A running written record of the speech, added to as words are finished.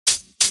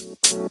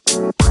Welcome,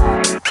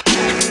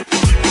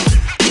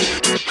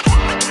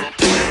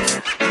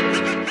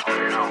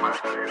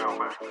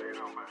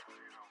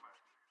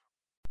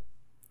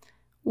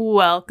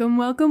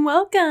 welcome,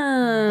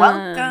 welcome.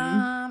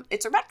 Welcome.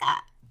 It's Rebecca.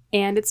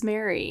 And it's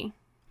Mary.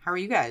 How are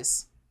you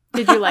guys?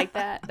 Did you like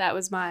that? That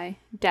was my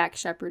Dak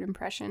Shepard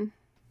impression.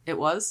 It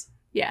was?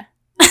 Yeah.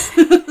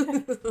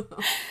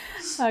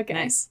 Okay.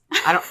 Nice.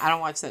 I don't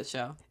watch that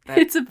show.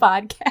 It's a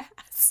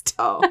podcast.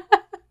 Oh.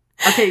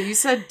 Okay, you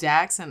said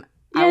Dax and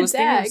Yeah, I was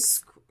Dax.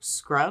 thinking of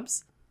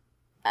Scrubs.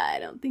 I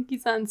don't think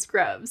he's on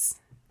Scrubs.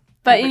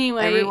 But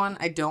anyway. Everyone,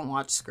 I don't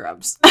watch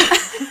Scrubs.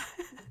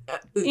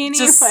 Anyway.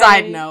 Just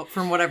side note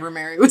from whatever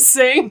Mary was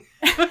saying.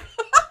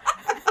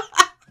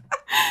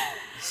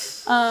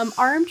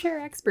 Armchair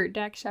Expert,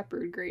 Dak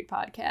Shepard, great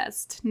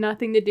podcast.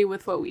 Nothing to do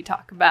with what we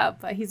talk about,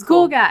 but he's a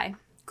cool guy.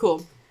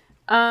 Cool.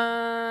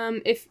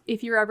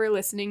 If you're ever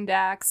listening,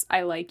 Dax,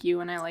 I like you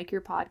and I like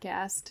your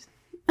podcast.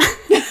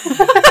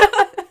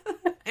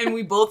 And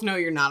we both know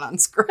you're not on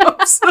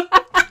Scrubs.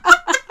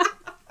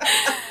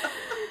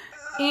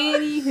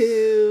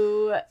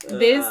 Anywho,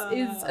 this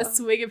is a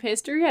swig of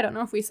history. I don't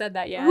know if we said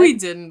that yet. We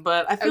didn't,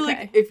 but I feel Okay.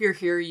 like if you're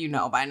here, you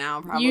know by now,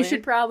 probably. You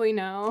should probably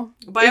know.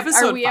 By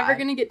episode Are we 5. ever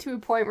going to get to a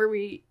point where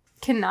we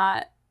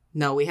cannot?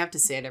 No, we have to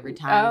say it every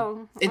time.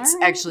 Oh, It's all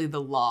right. actually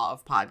the law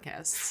of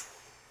podcasts.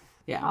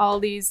 Yeah. All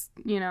these,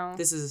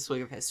 This is a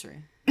swig of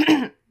history.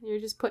 you're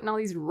just putting all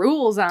these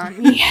rules on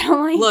me. I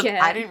don't like Look,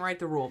 it. I didn't write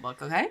the rule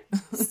book, okay?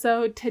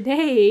 So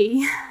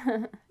today,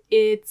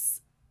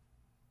 it's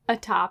a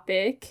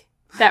topic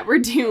that we're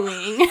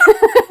doing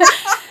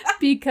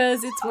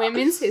because it's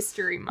Women's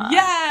History Month.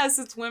 Yes,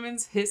 it's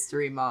Women's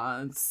History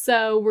Month.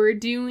 So we're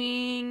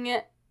doing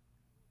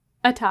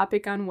a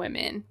topic on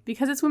women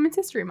because it's Women's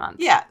History Month.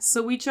 Yeah,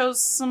 so we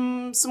chose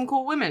some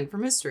cool women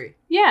from history.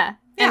 Yeah.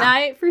 Yeah. And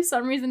I, for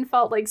some reason,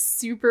 felt like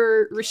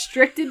super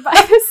restricted by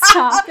this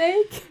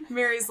topic.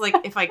 Mary's like,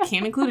 if I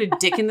can't include a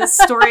dick in this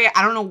story,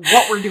 I don't know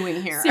what we're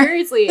doing here.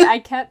 Seriously, I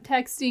kept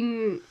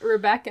texting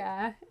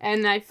Rebecca,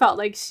 and I felt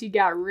like she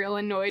got real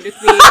annoyed with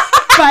me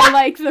by,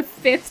 like, the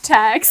 5th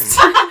text.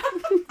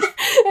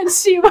 And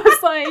she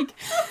was like,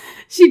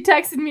 she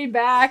texted me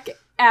back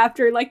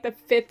after, like, the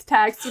 5th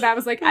text, and I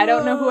was like, I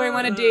don't know who I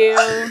want to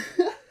do.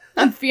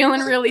 I'm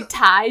feeling really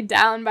tied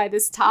down by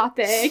this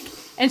topic.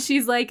 And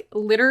she's like,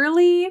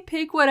 literally,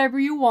 pick whatever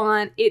you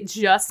want. It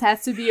just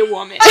has to be a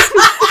woman.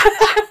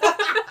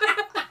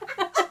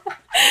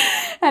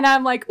 And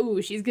I'm like,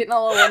 ooh, she's getting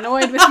a little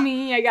annoyed with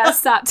me. I gotta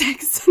stop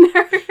texting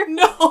her.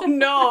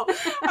 No.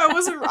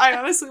 I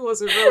honestly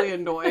wasn't really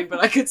annoyed,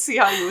 but I could see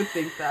how you would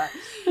think that.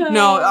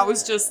 No, I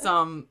was just,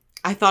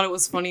 I thought it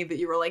was funny that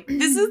you were like,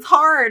 this is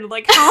hard.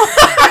 Like, how?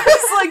 I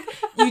was like,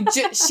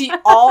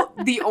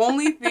 the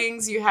only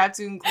things you had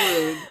to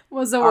include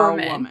Was a are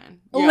woman. a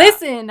woman. Yeah.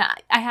 Listen,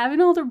 I have an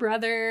older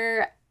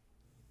brother.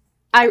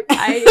 I And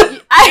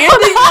a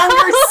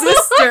younger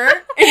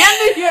sister.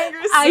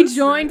 I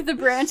joined the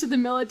branch of the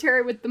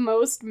military with the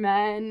most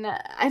men.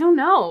 I don't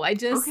know. Okay.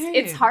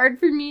 It's hard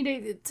for me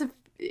to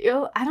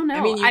I don't know.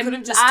 I mean, you could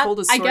have just told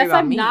a story I guess about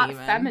I'm me, not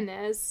even.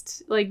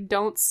 feminist. Like,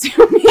 don't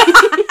sue me.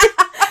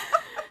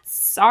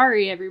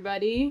 Sorry,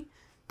 everybody.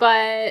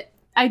 But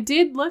I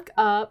did look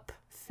up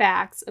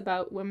facts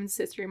about Women's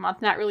History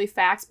Month. Not really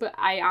facts, but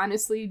I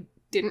honestly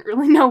didn't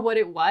really know what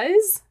it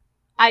was.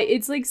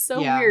 It's like so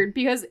weird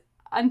because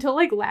until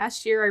like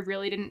last year, I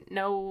really didn't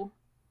know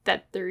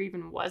that there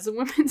even was a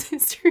Women's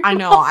History Month. I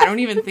know. I don't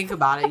even think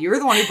about it. You were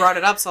the one who brought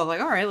it up, so I was like,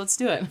 all right, let's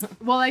do it.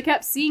 Well, I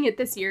kept seeing it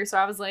this year, so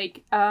I was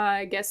like,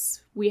 I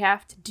guess we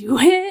have to do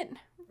it,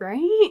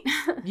 right?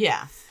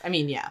 Yeah. I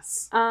mean,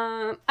 yes.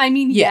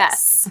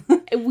 Yes.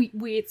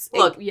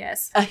 Look,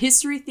 yes. A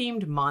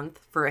history-themed month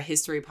for a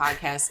history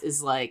podcast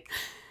is like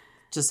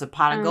just a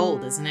pot of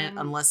gold, isn't it?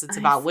 Unless it's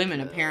about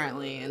women,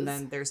 apparently. And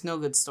then there's no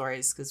good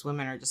stories because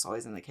women are just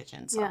always in the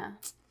kitchen. So. Yeah.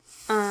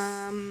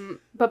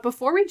 But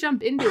before we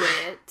jump into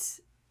it,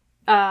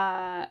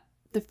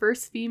 the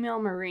first female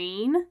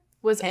Marine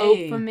was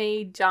Oprah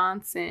Mae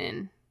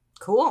Johnson.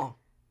 Cool.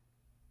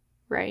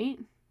 Right?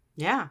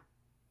 Yeah.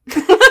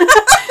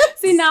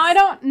 See,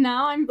 now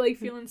I'm like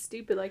feeling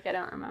stupid, like I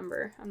don't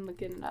remember. I'm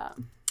looking it up.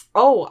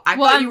 Oh, I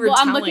thought you were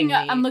telling me.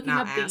 I'm looking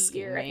not up the asking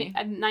year. me.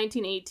 I think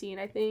 1918.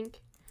 I think.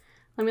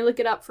 Let me look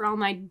it up for all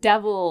my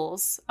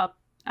devils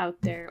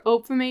out there.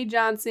 Oprah Mae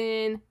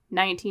Johnson,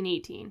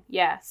 1918.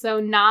 Yeah. So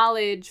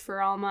knowledge for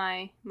all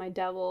my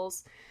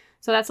devils.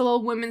 So that's a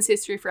little women's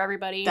history for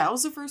everybody. That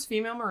was the first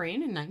female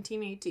Marine in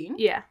 1918?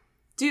 Yeah.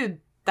 Dude,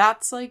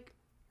 that's like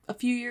a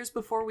few years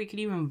before we could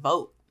even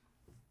vote.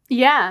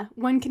 Yeah.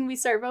 When can we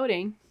start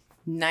voting?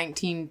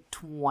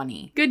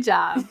 1920. Good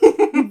job.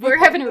 We're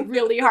having a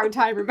really hard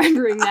time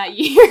remembering that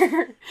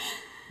year.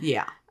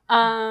 Yeah.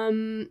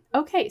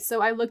 Okay,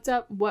 so I looked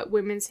up what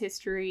Women's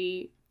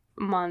History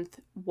Month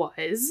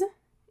was,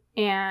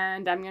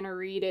 and I'm going to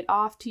read it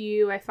off to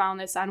you. I found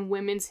this on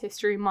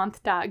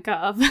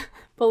womenshistorymonth.gov,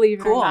 believe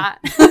it or not.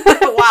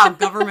 Wow,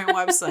 government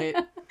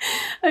website.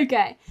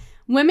 Okay.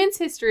 Women's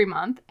History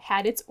Month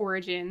had its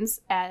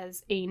origins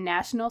as a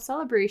national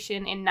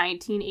celebration in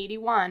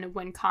 1981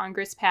 when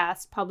Congress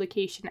passed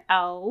Publication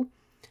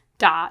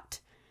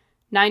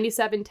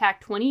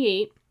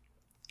L.97-TAC-28,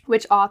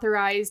 which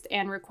authorized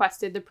and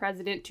requested the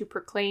president to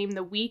proclaim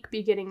the week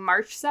beginning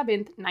March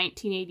 7th,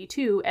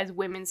 1982 as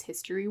Women's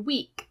History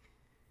Week.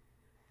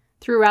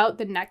 Throughout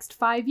the next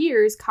 5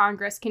 years,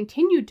 Congress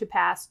continued to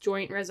pass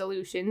joint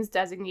resolutions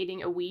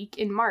designating a week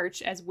in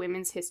March as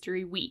Women's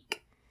History Week.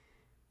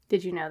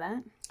 Did you know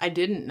that? I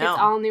didn't know.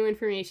 It's all new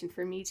information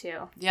for me,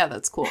 too. Yeah,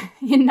 that's cool.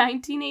 In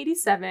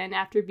 1987,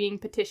 after being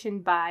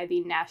petitioned by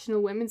the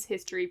National Women's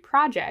History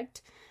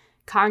Project,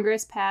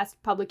 Congress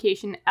passed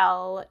Publication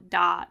L.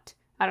 I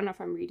don't know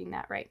if I'm reading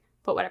that right,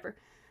 but whatever.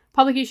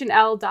 Publication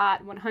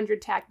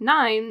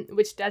L.100-TAC-9,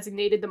 which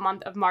designated the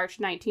month of March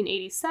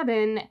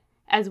 1987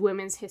 as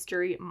Women's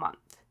History Month.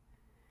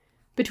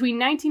 Between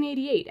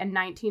 1988 and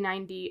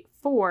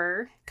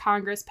 1994,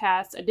 Congress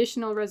passed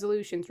additional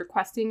resolutions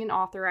requesting and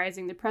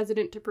authorizing the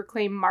president to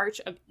proclaim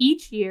March of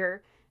each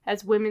year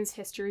as Women's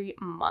History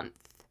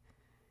Month.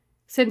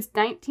 Since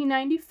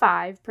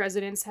 1995,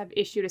 presidents have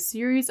issued a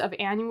series of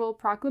annual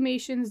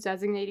proclamations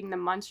designating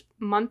the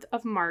month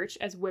of March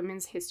as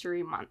Women's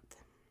History Month.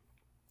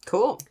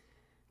 Cool.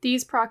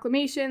 These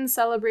proclamations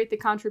celebrate the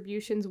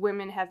contributions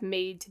women have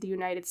made to the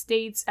United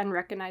States and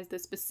recognize the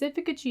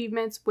specific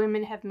achievements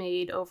women have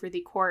made over the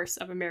course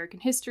of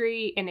American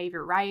history in a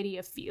variety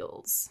of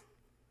fields.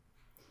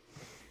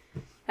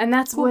 And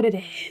that's what it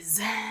is.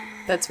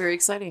 That's very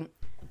exciting.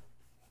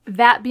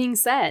 That being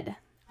said,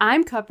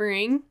 I'm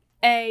covering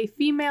a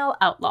female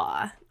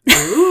outlaw.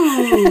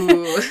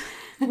 Ooh.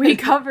 We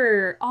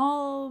cover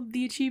all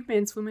the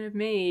achievements women have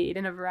made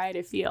in a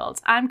variety of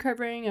fields. I'm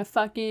covering a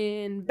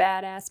fucking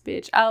badass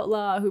bitch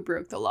outlaw who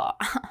broke the law.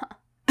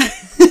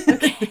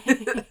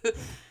 Okay.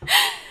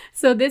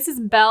 So this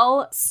is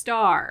Belle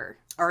Starr.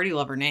 Already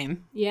love her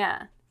name.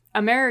 Yeah.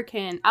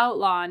 American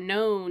outlaw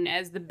known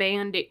as the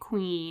Bandit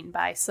Queen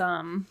by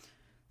some.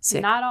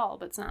 Sick. Not all,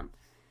 but some.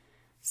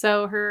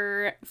 So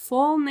her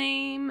full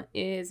name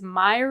is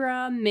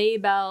Myra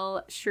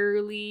Maybelle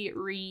Shirley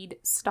Reed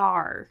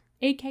Starr,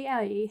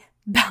 a.k.a.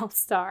 Belle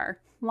Starr.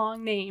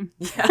 Long name.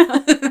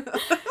 Yeah.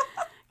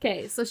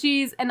 Okay, so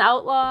she's an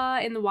outlaw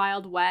in the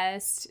Wild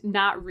West.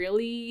 Not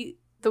really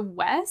the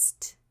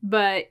West,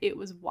 but it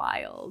was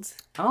wild.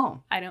 Oh.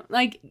 I don't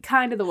like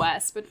kind of the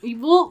West, but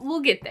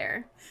we'll get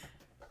there.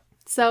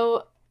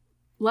 So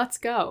let's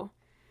go.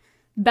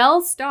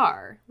 Belle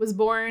Starr was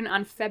born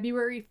on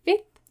February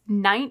 5th,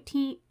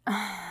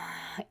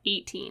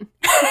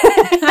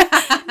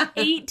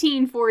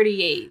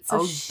 1848.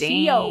 So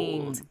she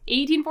old.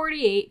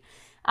 1848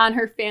 on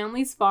her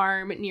family's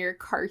farm near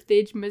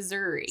Carthage,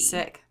 Missouri.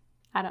 Sick.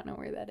 I don't know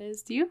where that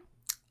is. Do you?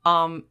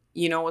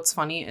 You know what's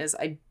funny is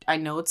I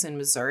know it's in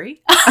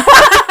Missouri.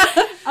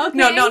 Okay.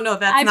 No,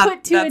 that's not. I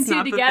put two and that's two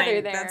not the together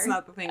thing. there. That's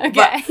not the thing. Okay.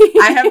 But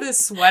I have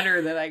this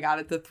sweater that I got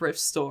at the thrift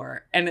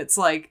store, and it's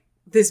like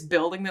this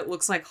building that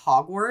looks like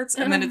Hogwarts,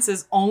 and then it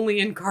says only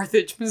in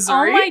Carthage,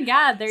 Missouri. Oh my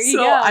God, there you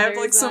go. So I have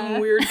like some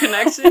weird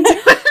connection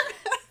to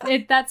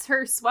it. That's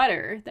her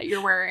sweater that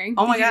you're wearing.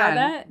 Oh my Did you know God,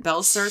 that?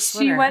 Belle Starr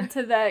sweater. She went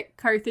to that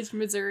Carthage,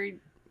 Missouri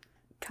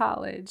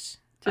college.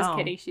 Just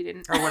kidding, she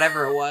didn't. Or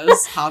whatever it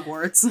was,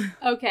 Hogwarts.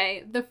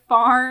 Okay, the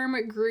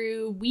farm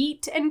grew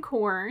wheat and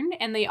corn,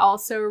 and they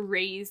also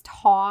raised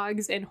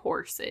hogs and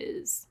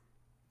horses.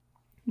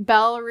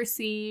 Belle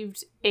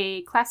received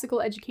a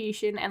classical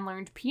education and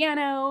learned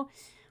piano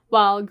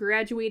while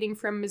graduating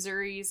from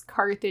Missouri's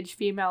Carthage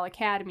Female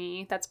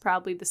Academy. That's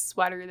probably the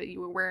sweater that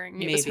you were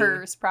wearing. It was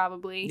hers,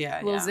 probably.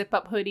 Yeah, little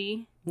zip-up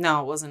hoodie.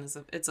 No, it wasn't.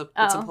 It's a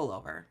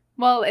pullover.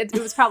 Well, it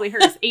was probably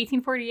hers.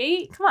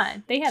 1848? Come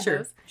on, they had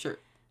those. Sure.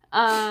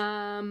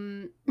 A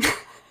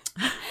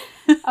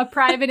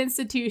private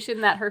institution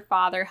that her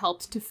father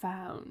helped to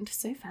found.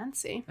 So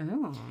fancy.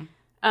 Oh.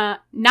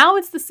 Now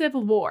it's the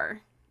Civil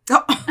War.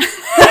 Oh.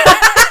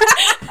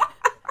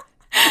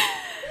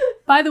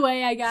 By the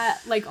way, I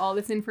got like all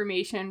this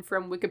information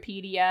from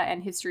Wikipedia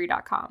and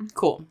history.com.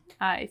 Cool.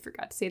 I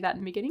forgot to say that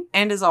in the beginning.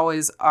 And as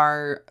always,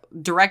 our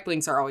direct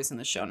links are always in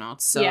the show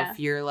notes. So Yeah. if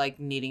you're like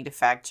needing to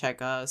fact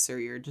check us, or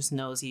you're just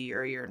nosy,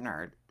 or you're a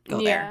nerd,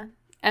 go there.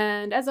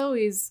 And as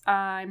always,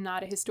 I'm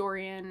not a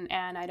historian,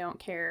 and I don't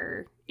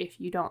care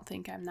if you don't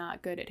think I'm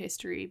not good at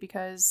history,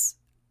 because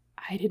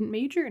I didn't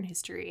major in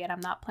history, and I'm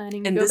not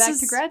planning to go back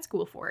to grad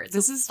school for it. So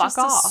this is fuck just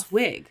off. a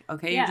swig,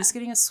 okay? Yeah. You're just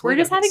getting a swig. We're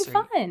just of having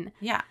history. fun.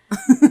 Yeah.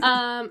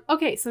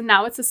 Okay, so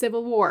now it's the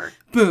Civil War.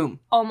 Boom.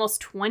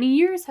 Almost 20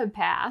 years have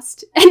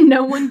passed, and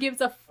no one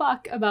gives a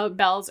fuck about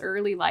Belle's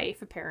early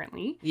life,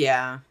 apparently.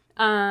 Yeah.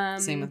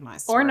 Same with my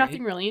story. Or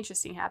nothing really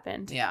interesting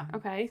happened. Yeah.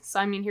 Okay, so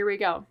I mean, here we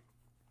go.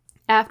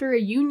 After a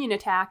Union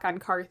attack on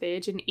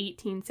Carthage in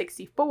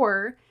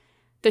 1864,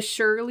 the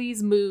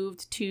Shirleys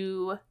moved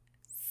to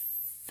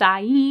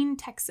Syene,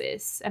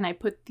 Texas, and I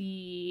put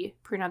the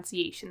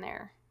pronunciation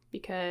there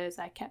because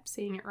I kept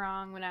saying it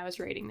wrong when I was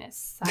writing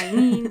this.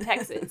 Syene,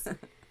 Texas.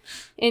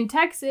 In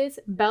Texas,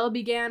 Belle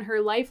began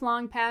her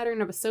lifelong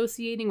pattern of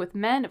associating with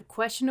men of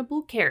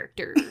questionable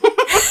character.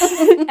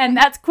 And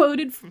that's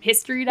quoted from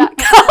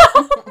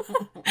history.com.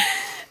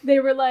 They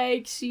were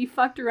like, she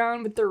fucked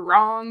around with the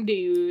wrong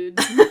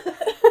dudes.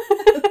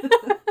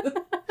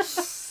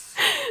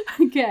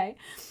 Okay.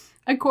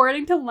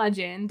 According to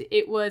legend,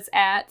 it was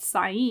at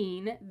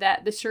Syene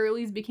that the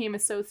Shirleys became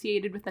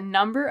associated with a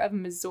number of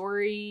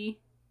Missouri.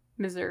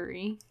 I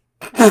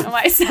don't know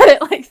why I said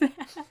it like that.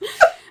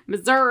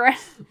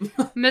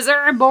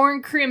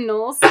 Missouri-born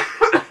criminals,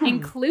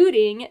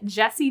 including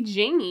Jesse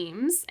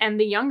James and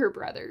the Younger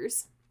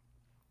brothers.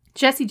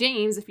 Jesse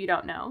James, if you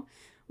don't know,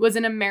 was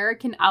an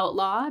American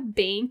outlaw,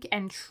 bank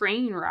and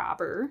train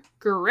robber,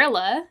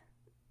 gorilla,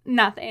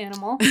 not the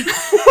animal,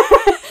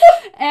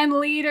 and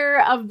leader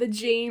of the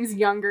James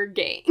Younger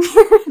gang.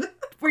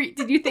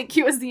 Did you think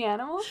he was the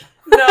animal?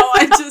 No,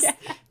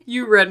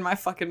 you read my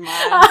fucking mind.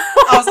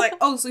 I was like,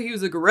 oh, so he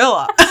was a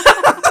gorilla.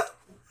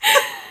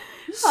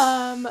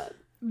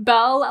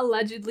 Belle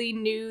allegedly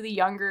knew the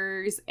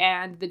Youngers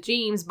and the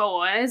James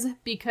boys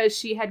because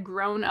she had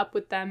grown up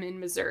with them in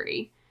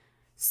Missouri.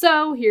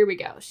 So here we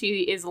go.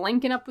 She is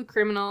linking up with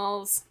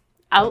criminals,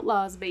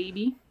 outlaws,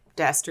 baby.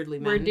 Dastardly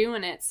men. We're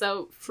doing it.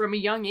 So from a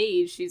young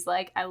age, she's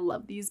like, I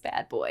love these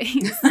bad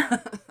boys.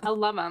 I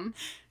love them.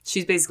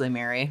 She's basically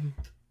Mary.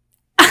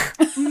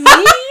 Me?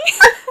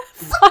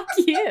 Fuck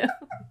you.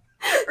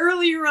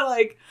 Earlier you were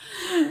like,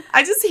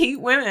 I just hate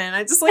women.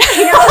 I just like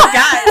hang out with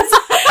guys.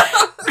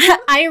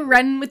 I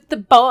run with the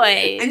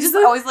boys. I just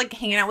always like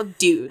hanging out with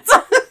dudes.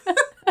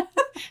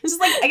 It's just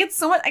like I get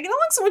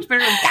along so much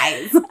better with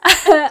guys.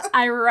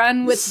 I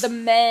run with the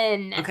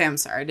men. Okay, I'm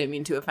sorry. I didn't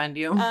mean to offend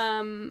you.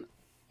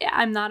 Yeah,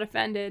 I'm not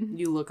offended.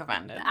 You look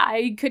offended.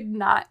 I could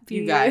not be.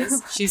 You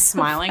guys, she's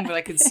smiling, but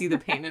I could see the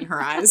pain in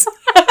her eyes.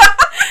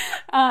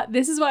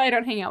 This is why I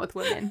don't hang out with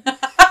women.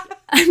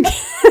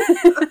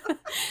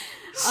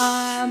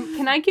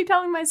 Can I keep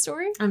telling my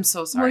story? I'm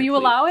so sorry. Will you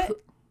allow it?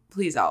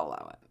 Please, I'll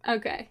allow it.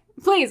 Okay.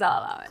 Please, I'll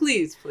allow it.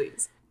 Please.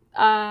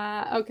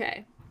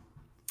 Okay.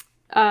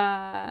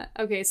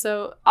 Okay,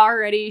 so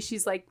already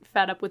she's like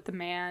fed up with the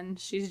man.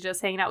 She's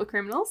just hanging out with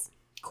criminals.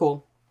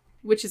 Cool.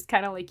 Which is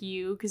kind of like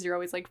you, because you're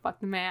always like, fuck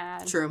the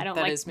man. True, I don't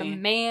that like is the me.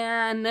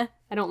 Man.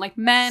 I don't like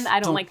men.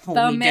 I don't like hold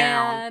the me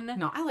man. Down.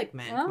 No, I like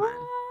men. Come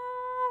on.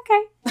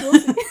 Okay.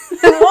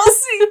 We'll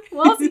see.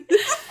 We'll see.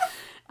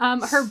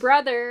 Her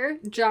brother,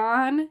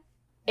 John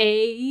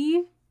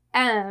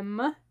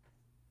A.M.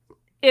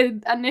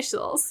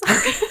 Initials.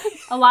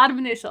 A lot of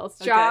initials.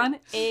 Okay. John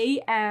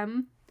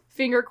A.M.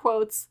 finger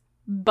quotes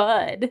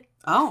Bud.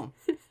 Oh.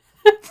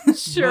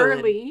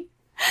 Shirley.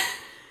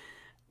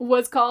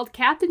 Was called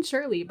Captain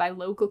Shirley by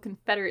local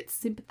Confederate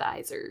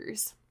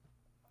sympathizers.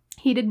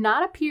 He did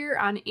not appear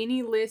on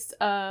any list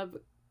of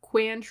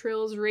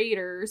Quantrill's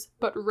raiders,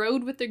 but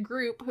rode with a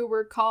group who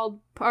were called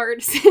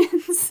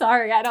partisans.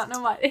 Sorry, I don't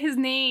know what his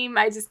name.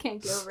 I just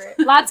can't get over it.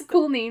 Lots of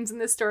cool names in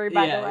this story,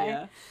 by the way.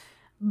 Yeah.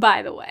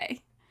 By the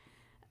way.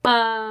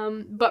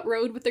 But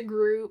rode with a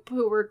group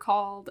who were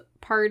called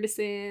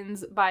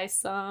partisans by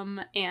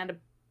some and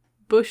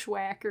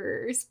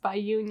bushwhackers by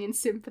Union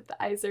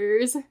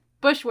sympathizers.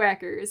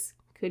 Bushwhackers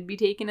could be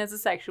taken as a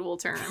sexual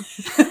term.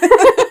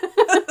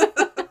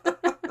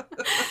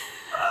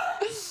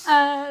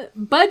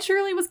 Bud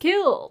Shirley was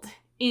killed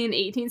in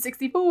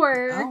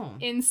 1864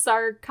 in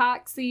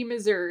Sarcoxie,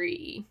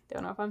 Missouri.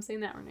 Don't know if I'm saying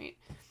that right.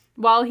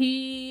 While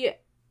he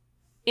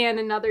and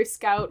another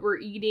scout were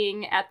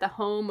eating at the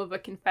home of a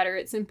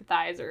Confederate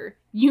sympathizer,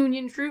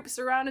 Union troops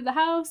surrounded the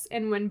house,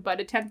 and when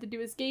Bud attempted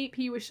to escape,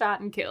 he was shot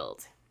and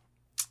killed.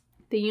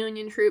 The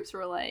Union troops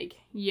were like,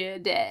 you're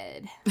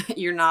dead.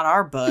 You're not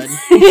our Bud.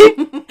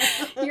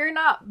 You're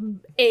not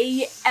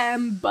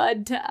A.M.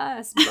 Bud to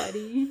us,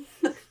 buddy.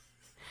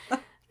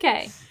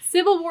 Okay.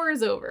 Civil War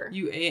is over.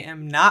 You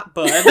A.M. not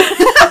Bud.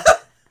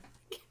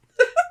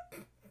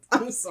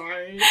 I'm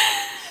sorry.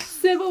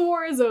 Civil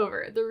War is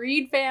over. The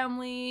Reed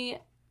family...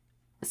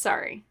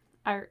 Sorry.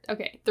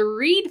 The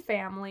Reed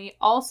family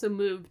also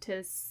moved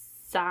to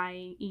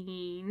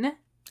Syene.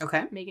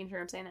 Okay. Making sure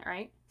I'm saying that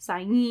right.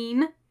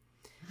 Syene.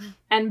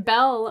 And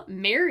Belle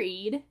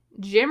married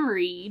Jim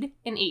Reed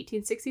in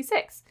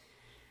 1866.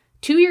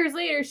 2 years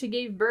later, she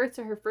gave birth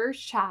to her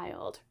first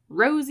child,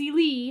 Rosie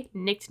Lee,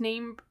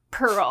 nicknamed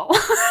Pearl.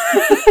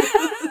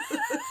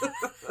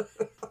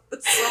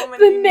 So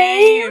many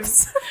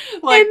names.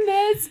 Like, in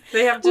this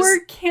they have just were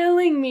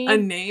killing me. A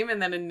name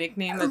and then a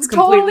nickname that's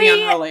completely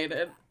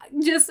unrelated.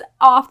 Just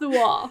off the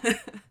wall.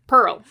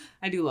 Pearl.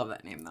 I do love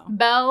that name, though.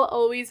 Belle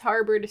always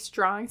harbored a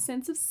strong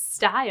sense of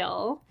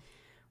style,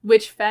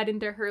 which fed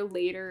into her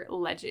later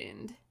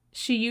legend.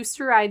 She used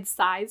to ride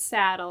side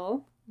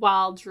saddle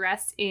while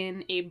dressed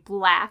in a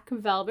black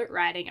velvet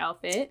riding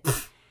outfit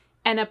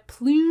and a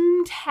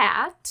plumed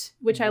hat,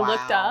 which I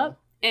looked up.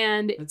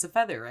 And it's a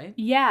feather, right?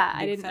 Yeah,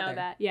 I didn't know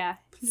that. Yeah.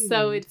 Plumed.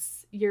 So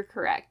you're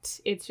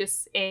correct. It's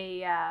just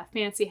a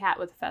fancy hat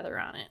with a feather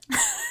on it.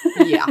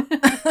 Yeah.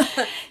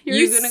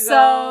 You're gonna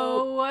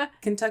go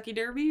Kentucky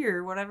Derby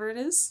or whatever it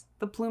is?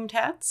 The plumed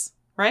hats?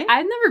 Right?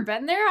 I've never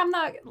been there. I'm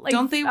not like.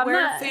 Don't they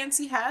wear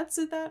fancy hats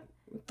at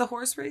the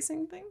horse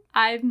racing thing?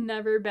 I've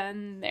never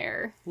been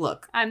there.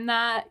 Look. I'm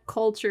not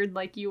cultured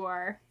like you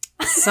are.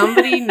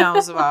 Somebody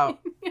knows about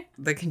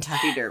the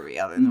Kentucky Derby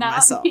other than Not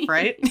myself, me.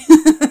 right?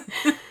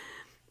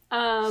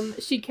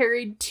 She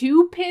carried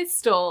 2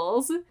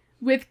 pistols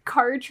with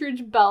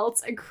cartridge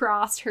belts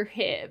across her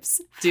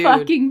hips. Dude,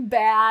 fucking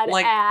badass.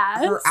 Like,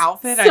 her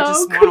outfit, So I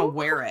just want to cool.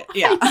 wear it.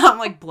 Yeah. I'm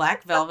like,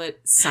 black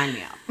velvet, sign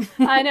me up.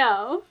 I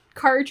know.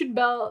 Cartridge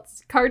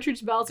belts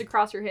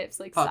across her hips.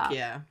 Like, Fuck stop.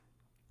 yeah.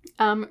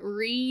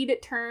 Reed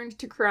turned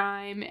to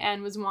crime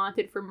and was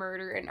wanted for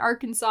murder in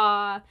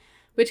Arkansas,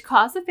 which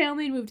caused the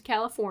family to move to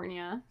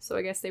California. So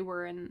I guess they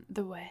were in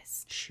the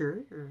West.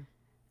 Sure.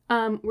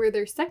 Where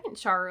their second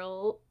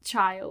child.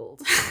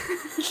 Charles.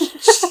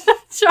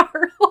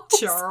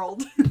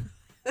 Charles.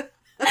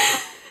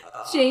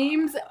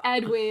 James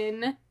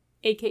Edwin,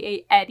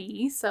 aka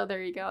Eddie. So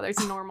there you go. There's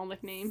a normal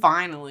nickname.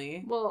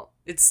 Finally. Well,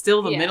 It's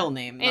still the yeah, middle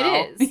name, though.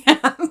 it is.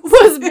 Yeah.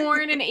 Was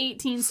born in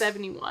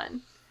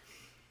 1871.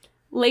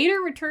 Later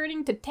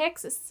returning to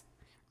Texas,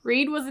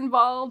 Reed was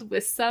involved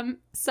with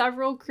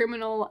several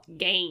criminal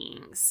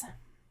gangs.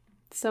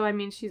 So, I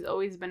mean, she's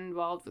always been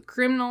involved with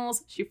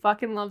criminals. She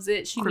fucking loves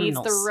it. She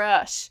needs the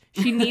rush.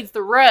 She needs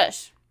the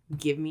rush.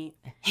 Give me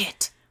a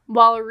hit.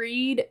 While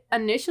Reed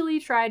initially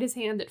tried his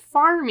hand at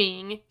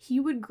farming, he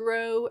would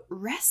grow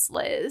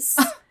restless.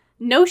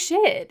 No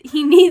shit.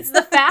 He needs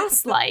the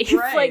fast life.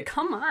 Right. Like,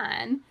 come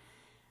on.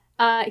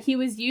 He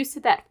was used to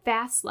that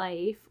fast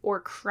life or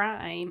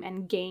crime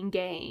and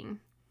gang.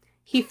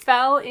 He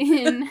fell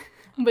in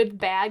with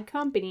bad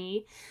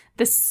company,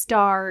 the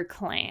Star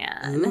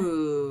Clan.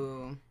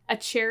 Ooh. A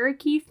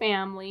Cherokee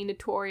family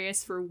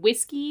notorious for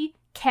whiskey,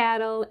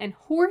 cattle, and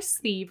horse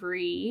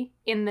thievery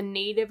in the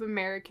Native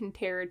American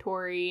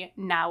territory,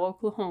 now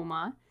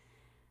Oklahoma,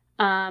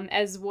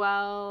 as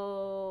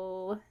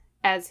well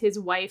as his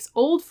wife's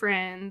old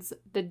friends,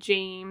 the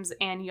James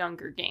and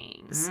Younger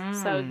gangs.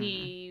 So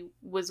he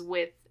was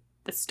with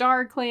the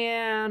Star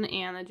Clan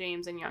and the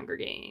James and Younger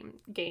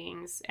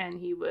gangs, and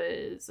he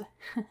was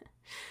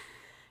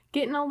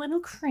getting a little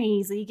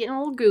crazy, getting a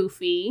little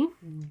goofy.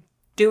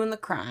 Doing the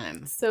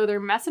crime. So they're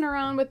messing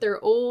around with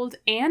their old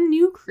and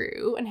new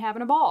crew and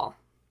having a ball.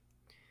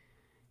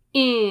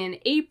 In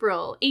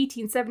April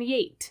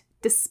 1878,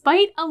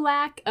 despite a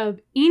lack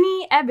of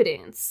any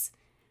evidence,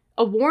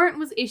 a warrant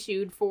was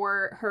issued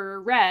for her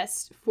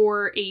arrest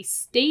for a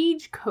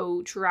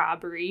stagecoach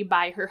robbery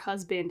by her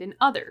husband and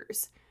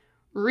others.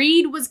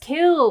 Reed was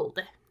killed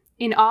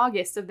in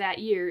August of that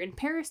year in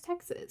Paris,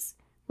 Texas,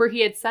 where he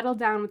had settled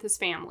down with his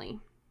family.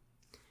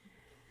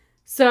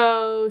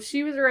 So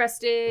she was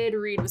arrested.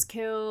 Reed was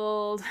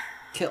killed.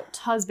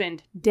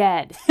 Husband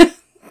dead.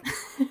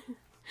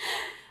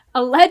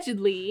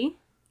 Allegedly.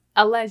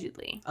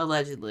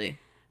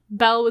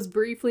 Belle was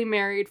briefly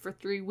married for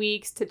 3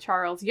 weeks to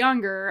Charles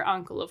Younger,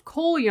 uncle of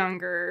Cole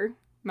Younger.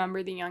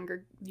 Remember the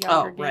Younger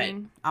gang? Right.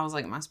 I was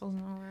like, am I supposed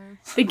to know where?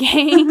 The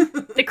gang,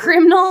 the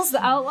criminals,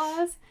 the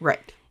outlaws.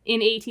 Right. In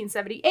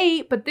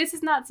 1878, but this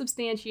is not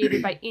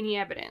substantiated by any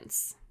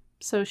evidence.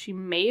 So she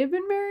may have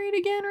been married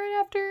again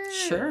right after?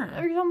 Sure.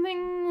 Or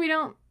something. We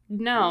don't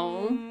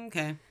know.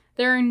 Okay.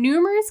 There are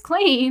numerous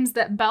claims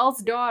that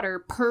Belle's daughter,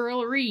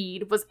 Pearl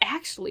Reed, was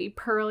actually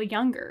Pearl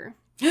Younger.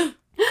 Can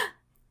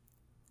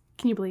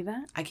you believe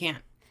that? I can't.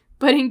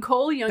 But in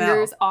Cole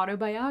Younger's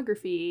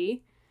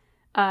autobiography,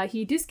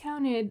 he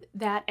discounted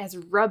that as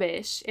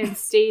rubbish and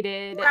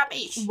stated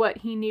what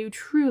he knew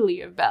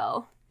truly of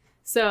Belle.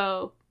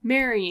 So,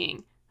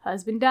 marrying,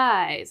 husband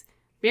dies,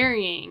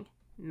 marrying,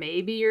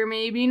 maybe or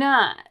maybe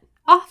not.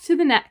 Off to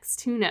the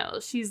next, who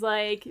knows? She's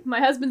like, my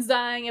husband's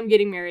dying, I'm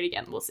getting married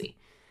again, we'll see.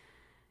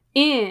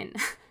 In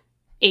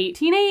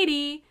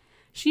 1880,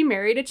 she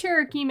married a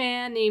Cherokee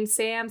man named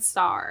Sam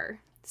Starr.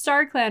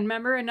 Star Clan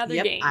member, another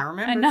gang. I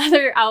remember.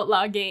 Another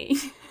outlaw gang.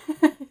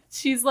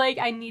 She's like,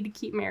 I need to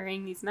keep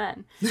marrying these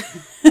men.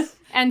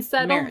 And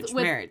settled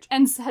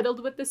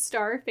with the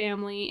Starr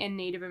family in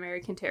Native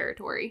American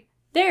territory.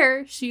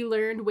 There, she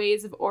learned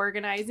ways of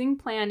organizing,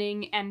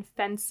 planning, and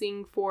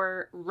fencing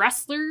for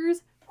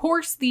rustlers,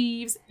 horse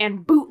thieves,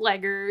 and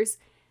bootleggers,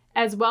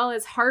 as well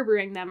as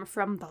harboring them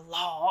from the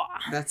law.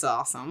 That's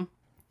awesome.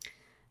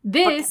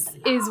 This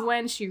is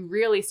when she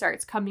really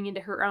starts coming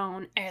into her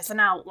own as an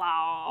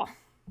outlaw.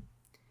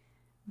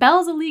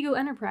 Belle's illegal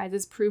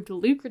enterprises proved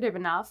lucrative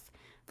enough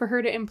for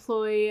her to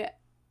employ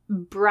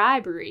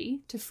bribery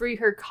to free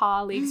her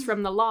colleagues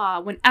from the law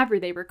whenever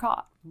they were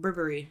caught.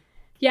 Bribery.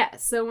 Yeah,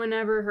 so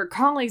whenever her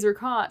colleagues were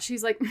caught,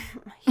 she's like,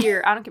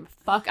 here, I don't give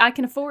a fuck. I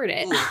can afford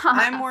it. Look,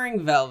 I'm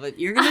wearing velvet.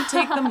 You're going to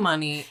take the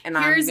money, and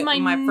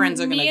my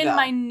friends are going to go. Me and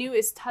my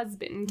newest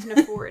husband can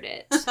afford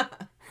it.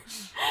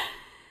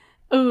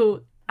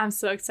 Ooh, I'm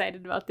so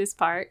excited about this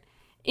part.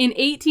 In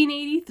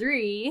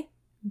 1883,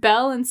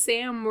 Belle and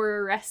Sam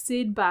were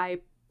arrested by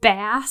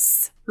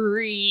Bass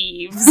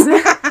Reeves.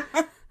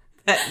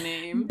 That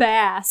name.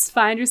 Bass.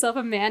 Find yourself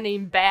a man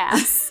named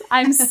Bass.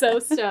 I'm so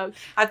stoked.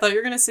 I thought you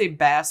were going to say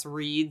Bass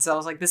Reeds. I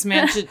was like, this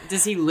man,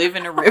 does he live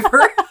in a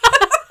river?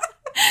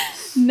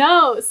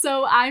 No,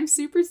 so I'm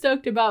super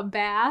stoked about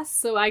Bass,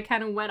 so I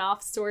kind of went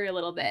off story a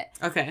little bit.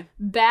 Okay.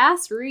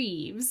 Bass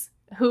Reeves,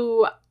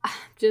 who I'm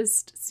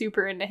just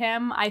super into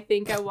him. I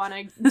think I want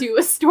to do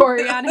a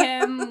story on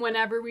him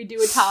whenever we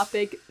do a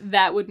topic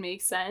that would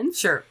make sense.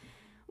 Sure.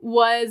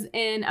 Was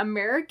an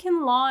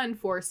American law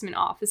enforcement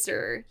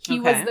officer. He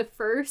was the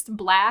first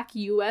Black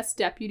U.S.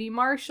 deputy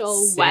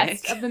marshal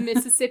west of the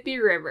Mississippi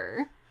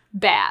River.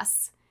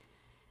 Bass.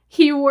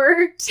 He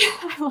worked,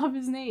 I love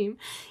his name,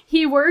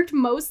 he worked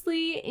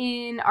mostly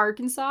in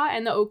Arkansas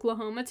and the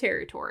Oklahoma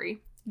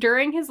Territory.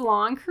 During his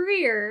long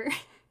career,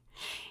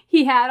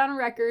 he had on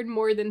record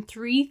more than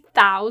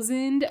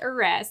 3,000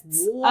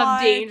 arrests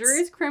of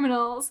dangerous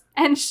criminals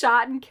and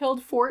shot and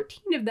killed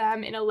 14 of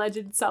them in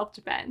alleged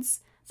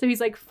self-defense. So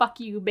he's like, fuck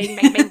you, bang,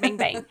 bang, bang, bang,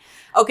 bang.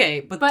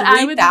 Okay, but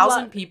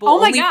 3,000 people,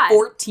 only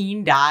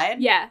 14 died?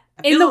 Yeah.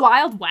 In the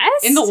Wild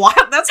West? In the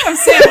wild? That's what I'm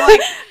saying.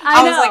 Like,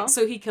 I was like,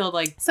 so he killed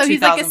like 2,500. So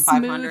he's like a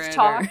smooth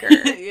talker.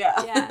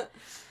 Yeah.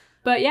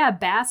 But yeah,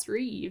 Bass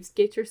Reeves.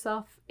 Get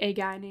yourself a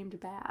guy named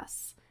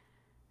Bass.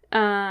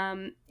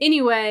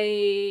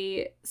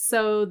 Anyway,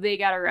 so they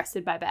got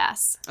arrested by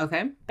Bass.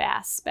 Okay.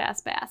 Bass.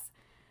 Sounds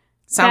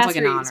Bass like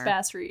an honor.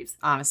 Bass Reeves.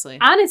 Honestly,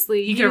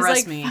 he could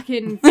arrest me.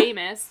 Fucking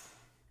famous.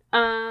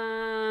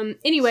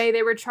 Anyway,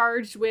 they were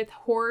charged with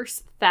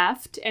horse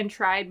theft and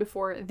tried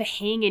before the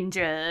hanging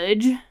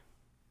judge,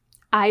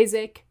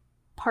 Isaac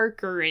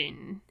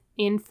Parkerin,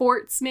 in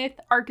Fort Smith,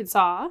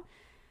 Arkansas.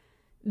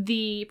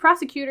 The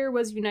prosecutor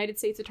was United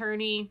States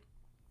Attorney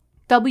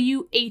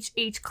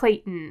W.H.H.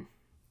 Clayton.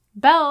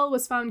 Bell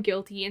was found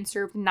guilty and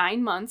served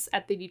 9 months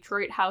at the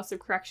Detroit House of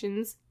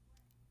Corrections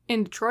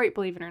in Detroit,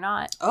 believe it or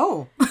not.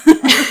 Oh.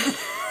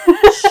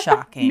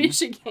 Shocking.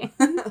 Michigan.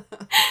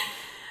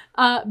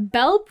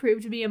 Bell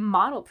proved to be a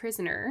model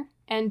prisoner,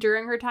 and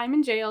during her time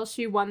in jail,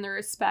 she won the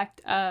respect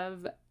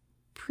of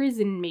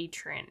prison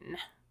matron.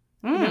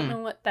 I don't know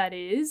what that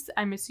is.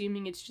 I'm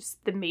assuming it's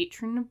just the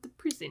matron of the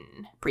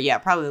prison. Yeah,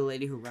 probably the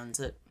lady who runs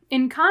it.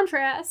 In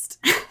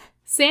contrast,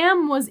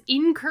 Sam was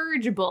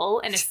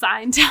incorrigible and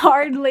assigned to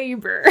hard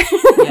labor.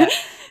 Yeah,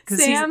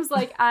 Sam's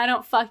like, I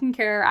don't fucking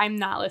care. I'm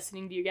not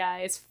listening to you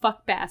guys.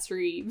 Fuck Bass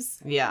Reeves.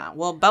 Yeah.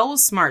 Well, Belle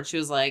was smart. She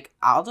was like,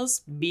 I'll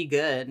just be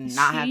good and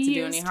not have to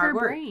do any hard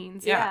work.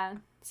 Brains. Yeah.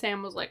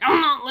 Sam was like,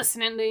 I'm not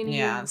listening to any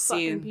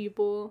fucking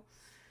people.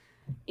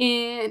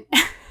 And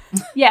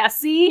yeah,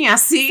 see? Yeah,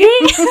 see?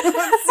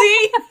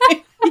 See?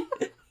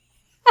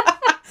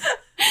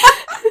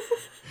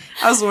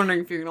 I was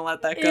wondering if you're going to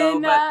let that go,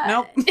 but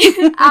nope.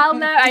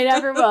 I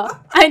never will.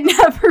 I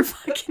never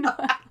fucking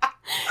will.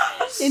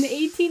 In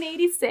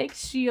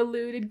 1886, she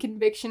eluded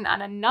conviction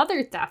on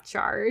another theft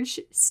charge,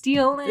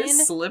 stealing,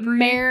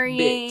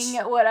 marrying,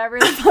 bitch. Whatever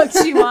the fuck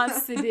she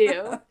wants to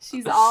do.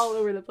 She's all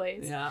over the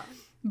place. Yeah.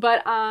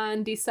 But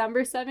on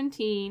December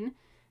 17,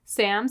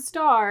 Sam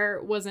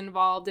Starr was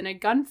involved in a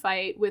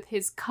gunfight with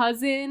his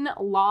cousin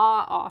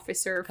law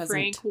officer,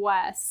 Frank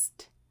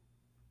West.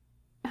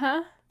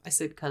 Huh? I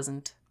said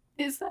cousin.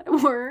 Is that a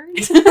word?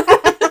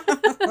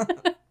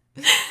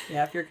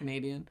 Yeah, if you're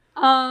Canadian.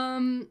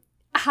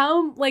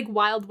 How, like,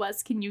 Wild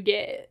West can you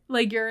get?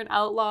 Like, you're an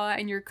outlaw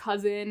and your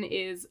cousin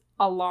is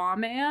a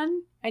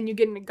lawman and you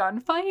get in a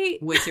gunfight?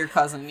 With your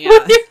cousin, yeah.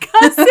 With your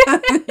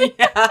cousin?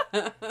 Yeah.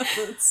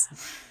 It's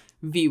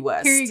V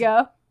West. Here you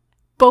go.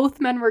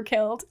 Both men were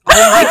killed.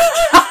 Oh my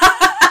God.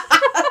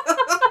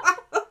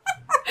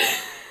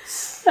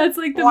 That's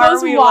like the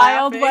most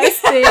Wild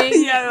West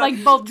thing. Yeah.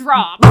 Like, both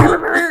drop.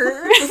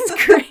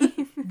 It's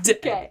great.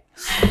 Okay.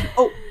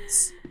 Oh.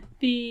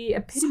 The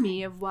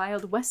epitome of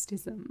Wild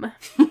Westism.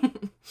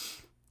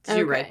 Did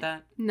you write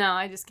that? No,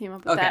 I just came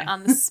up with that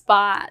on the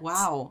spot.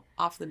 Wow.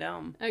 Off the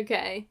dome.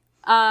 Okay.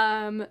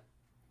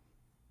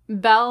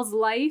 Belle's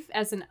life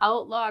as an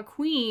outlaw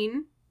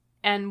queen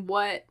and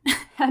what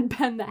had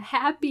been the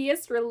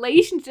happiest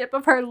relationship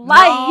of her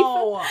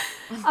life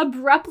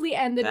abruptly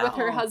ended with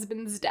her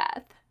husband's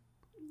death.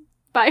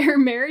 By her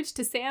marriage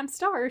to Sam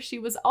Starr, she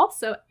was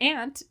also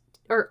aunt,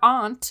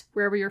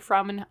 wherever you're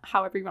from and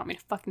however you want me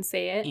to fucking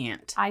say it.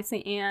 Aunt. I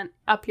say aunt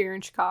up here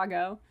in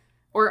Chicago.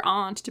 Or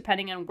aunt,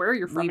 depending on where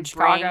you're from in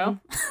Chicago.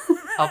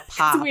 A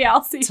pop we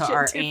all say to shit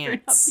our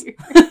different aunts.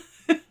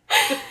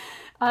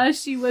 Up here.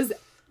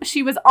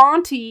 She was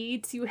auntie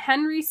to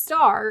Henry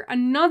Starr,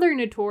 another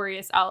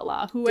notorious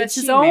outlaw who has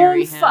his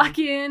own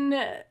fucking...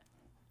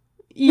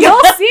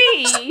 You'll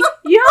see.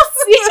 You'll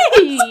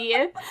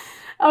see.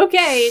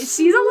 Okay,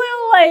 she's a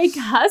little, like,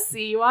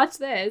 hussy. Watch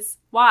this.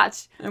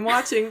 Watch. I'm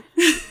watching.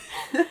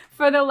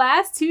 For the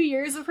last 2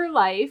 years of her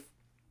life,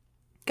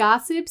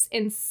 gossips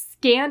and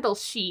scandal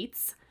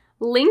sheets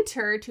linked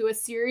her to a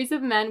series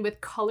of men with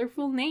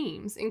colorful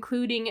names,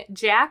 including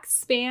Jack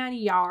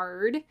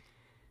Spaniard,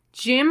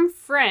 Jim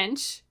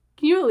French.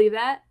 Can you believe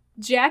that?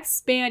 Jack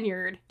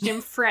Spaniard, Jim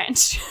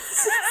French.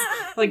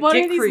 Like, what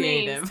get are these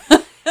creative.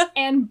 Names?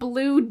 And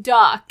Blue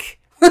Duck.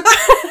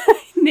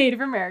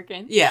 Native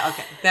American. Yeah,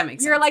 okay. That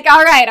makes sense. You're like,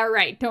 all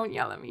right. Don't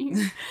yell at me.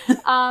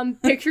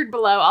 Pictured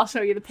below, I'll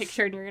show you the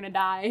picture and you're going to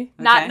die.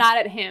 Okay. Not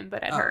at him,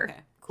 but at her. Okay,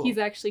 cool. He's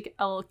actually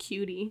a little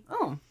cutie.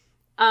 Oh.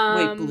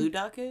 Wait, Blue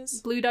Duck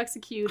is? Blue Duck's a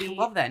cutie.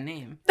 I love that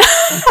name.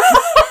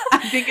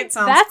 I think it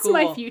sounds That's cool.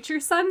 my future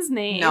son's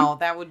name. No,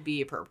 that would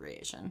be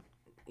appropriation.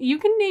 You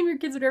can name your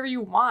kids whatever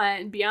you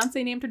want.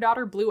 Beyonce named her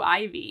daughter Blue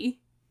Ivy.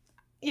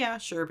 Yeah,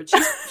 sure, but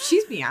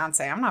she's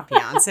Beyonce. I'm not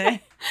Beyonce.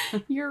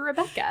 You're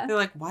Rebecca. They're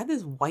like, why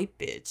this white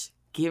bitch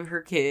give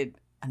her kid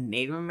a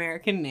Native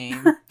American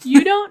name?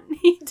 You don't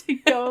need to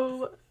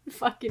go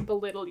fucking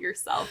belittle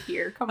yourself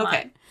here. Come on.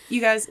 Okay, you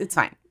guys, it's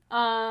fine.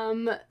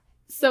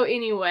 So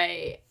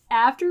anyway,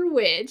 after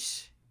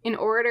which, in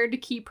order to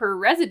keep her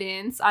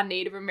residence on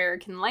Native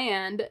American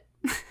land,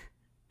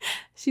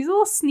 she's a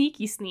little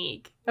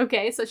sneak.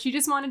 Okay, so she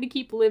just wanted to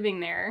keep living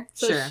there.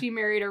 So Sure. She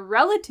married a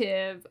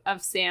relative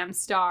of Sam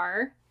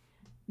Starr,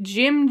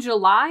 Jim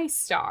July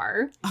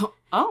Starr,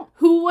 Oh.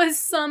 who was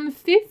some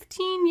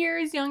 15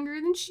 years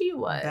younger than she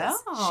was.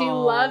 Oh. She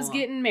loves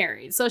getting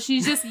married. So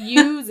she's just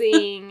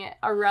using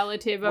a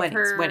relative of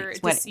her weddings.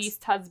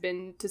 deceased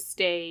husband to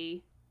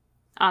stay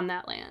on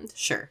that land.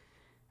 Sure.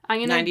 I'm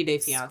going 90 Day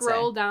to Fiancé.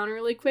 scroll down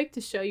really quick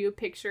to show you a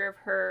picture of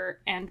her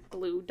and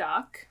Blue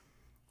Duck.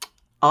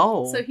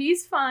 Oh. So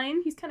he's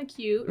fine. He's kind of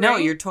cute. No,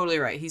 right? you're totally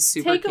right. He's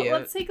super cute.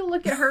 Let's take a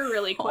look at her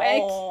really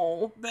quick.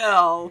 Oh,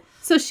 Bill.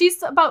 So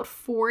she's about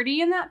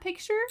 40 in that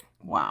picture.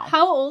 Wow.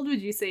 How old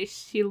would you say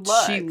she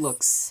looks? She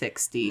looks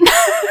 60.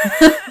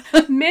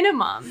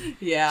 Minimum.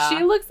 Yeah.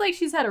 She looks like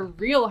she's had a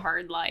real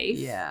hard life.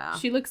 Yeah.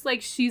 She looks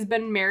like she's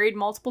been married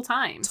multiple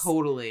times.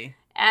 Totally.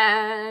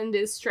 And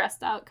is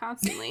stressed out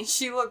constantly.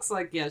 She looks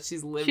like,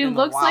 she's living She in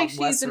looks the Wild like she's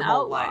West an her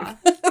whole outlaw.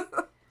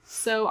 life.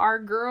 So our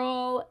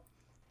girl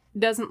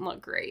doesn't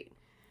look great.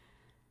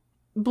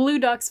 Blue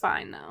Duck's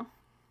fine, though.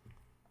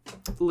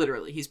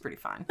 Literally, he's pretty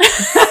fine.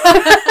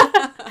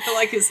 I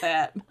like his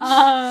hat.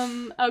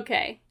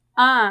 Okay.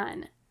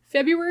 On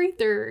February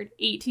 3rd,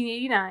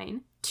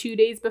 1889, 2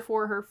 days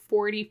before her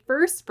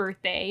 41st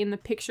birthday, in the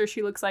picture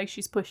she looks like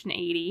she's pushing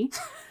 80,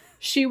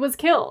 she was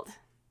killed.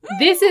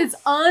 This is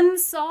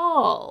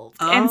unsolved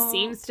and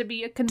seems to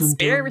be a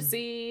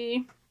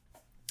conspiracy.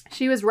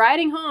 She was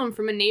riding home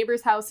from a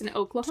neighbor's house in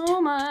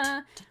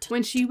Oklahoma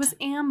when she was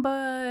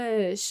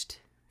ambushed.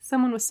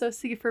 Someone was so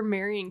sick of her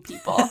marrying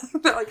people.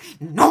 They're like,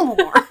 no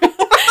more.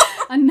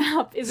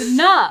 Enough is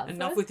enough.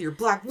 Enough with your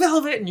black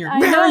velvet and your I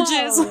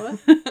marriages. know.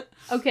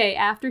 Okay,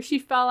 after she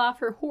fell off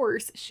her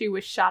horse, she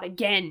was shot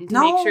again to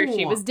make sure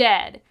she was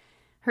dead.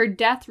 Her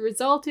death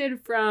resulted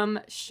from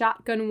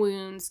shotgun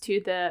wounds to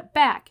the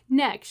back,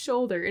 neck,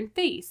 shoulder, and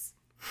face.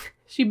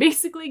 She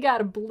basically got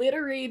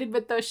obliterated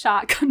with those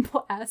shotgun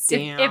blasts,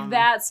 if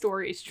that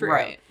story is true.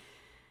 Right.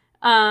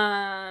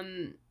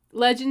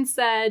 Legend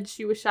said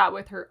she was shot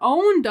with her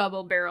own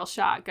double-barrel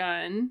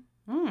shotgun.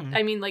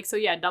 I mean,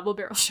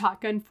 double-barrel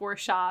shotgun, 4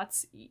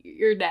 shots,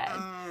 you're dead.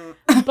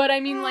 But I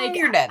mean,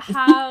 you're dead.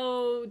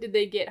 How did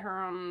they get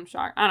her own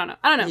shot? I don't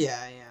know.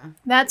 Yeah.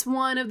 That's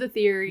one of the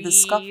theories. The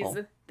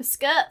scuffle. The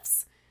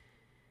scuffs.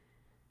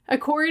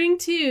 According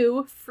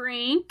to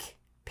Frank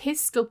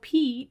Pistol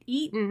Pete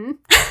Eaton,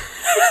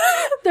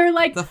 they're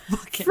like, The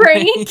fucking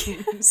Frank,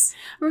 names.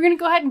 we're going to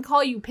go ahead and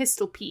call you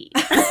Pistol Pete.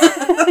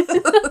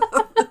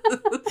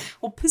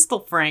 Well,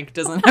 Pistol Frank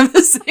doesn't have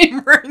the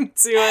same ring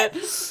to it.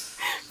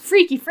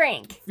 Freaky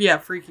Frank. Yeah,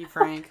 Freaky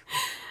Frank.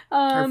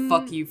 Or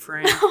fuck you,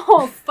 Frank.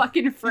 Oh,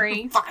 fucking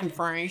Frank. Fucking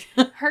Frank.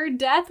 Her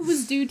death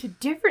was due to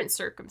different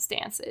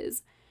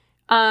circumstances.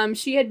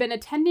 She had been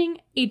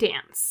attending a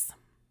dance.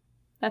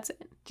 That's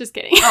it. Just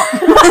kidding.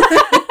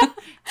 Oh.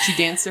 She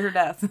danced to her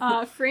death.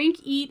 Frank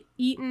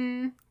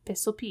Eaton,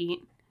 Pistol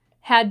Pete,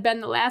 had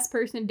been the last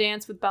person to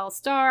dance with Belle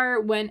Starr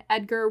when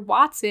Edgar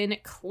Watson,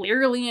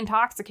 clearly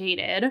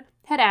intoxicated,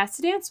 had asked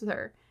to dance with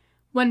her.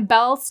 When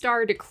Belle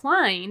Starr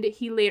declined,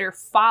 he later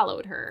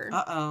followed her.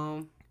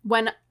 Uh-oh.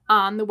 When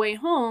on the way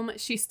home,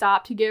 she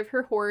stopped to give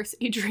her horse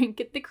a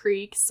drink at the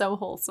creek. So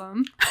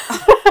wholesome.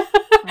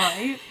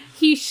 Right?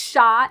 He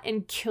shot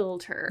and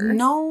killed her.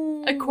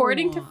 No.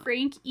 According to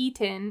Frank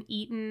Eaton,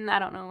 I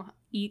don't know,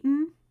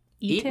 Eaton?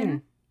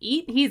 Eaton.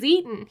 He's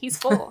eaten. He's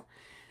full.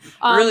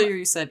 Earlier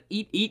you said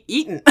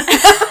eaten.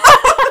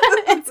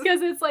 It's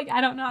because it's like,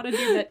 I don't know how to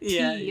do that T.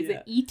 Is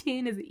it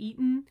Eaton? Is it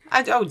Eaton?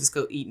 I would just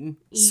go eaten.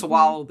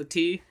 Swallow the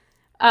T.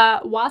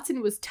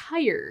 Watson was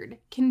tired,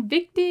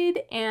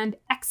 convicted, and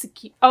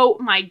executed. Oh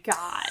my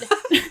God.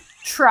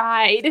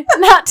 Tried,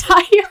 not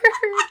tired.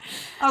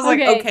 I was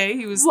like, okay,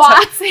 he was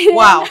Watson.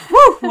 Wow.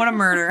 Whew, what a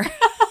murder.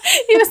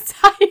 He was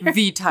tired.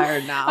 V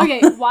tired now.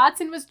 Okay,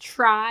 Watson was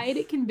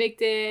tried,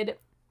 convicted,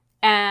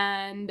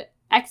 and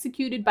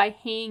executed by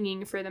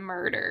hanging for the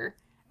murder.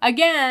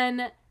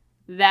 Again,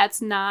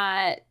 that's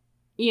not,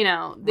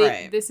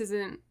 Right. This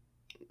isn't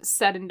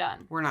said and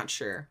done. We're not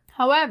sure.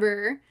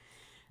 However,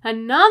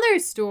 another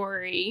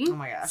story Oh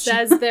my gosh.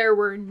 says there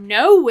were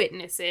no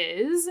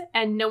witnesses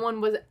and no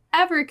one was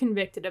ever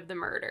convicted of the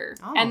murder.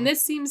 Oh. And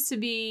this seems to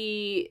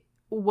be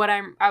what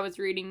I was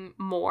reading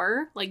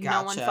more. Like,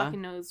 no one Gotcha.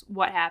 fucking knows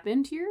what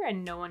happened here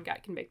and no one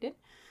got convicted.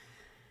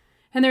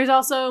 And there's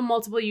also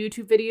multiple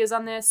YouTube videos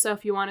on this. So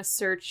if you want to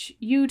search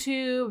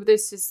YouTube,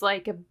 this is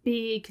like a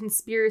big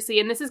conspiracy.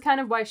 And this is kind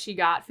of why she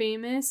got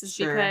famous, is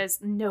because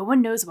no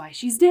one knows why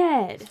she's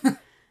dead.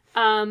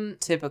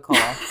 Typical.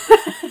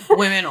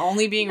 Women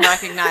only being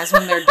recognized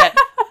when they're dead.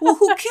 Well,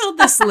 who killed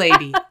this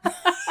lady?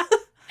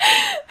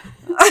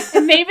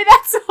 And maybe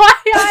that's why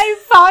I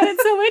found it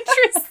so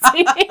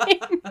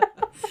interesting.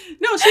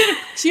 No,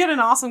 she had an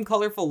awesome,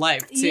 colorful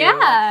life, too.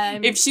 Yeah.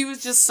 Like, if she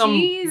was just some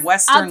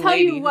Western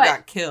lady who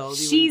got killed.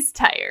 She's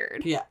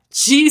tired. Yeah.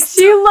 She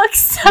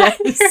looks tired.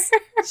 Yes,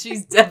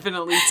 she's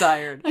definitely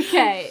tired.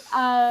 Okay.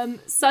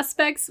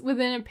 Suspects with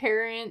an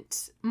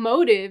apparent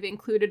motive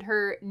included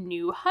her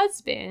new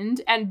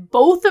husband and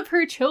both of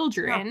her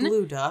children. Not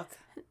Blue Duck.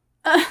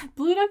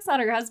 Blue Duck's not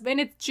her husband.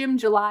 It's Jim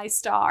July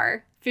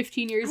Star.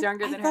 15 years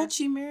younger than her. I thought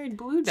she married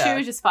Blue Duck. She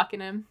was just fucking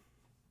him.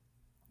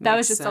 That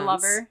was just a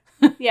lover.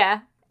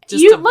 Yeah.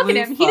 Just you look at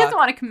him. Fuck. He doesn't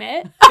want to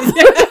commit.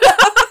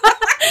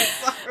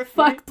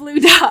 Fuck Blue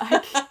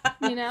Duck.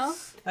 You know?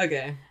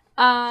 Okay.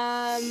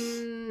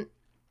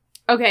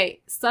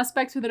 Okay.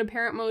 Suspects with an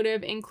apparent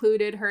motive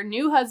included her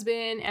new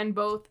husband and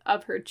both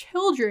of her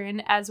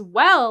children, as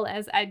well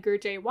as Edgar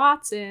J.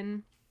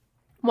 Watson,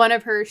 one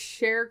of her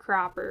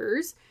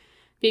sharecroppers,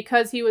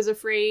 because he was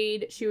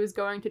afraid she was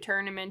going to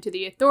turn him into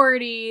the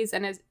authorities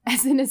and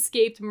as an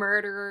escaped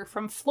murderer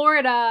from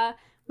Florida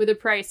with a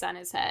price on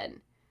his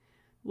head.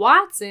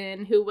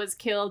 Watson, who was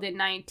killed in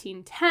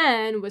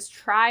 1910, was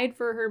tried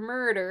for her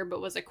murder but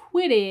was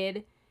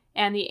acquitted,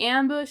 and the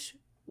ambush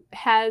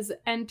has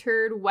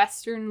entered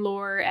Western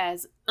lore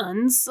as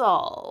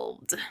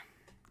unsolved.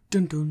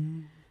 Dun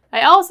dun.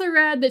 I also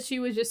read that she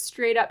was just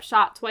straight up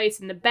shot twice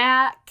in the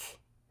back.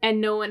 And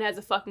no one has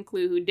a fucking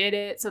clue who did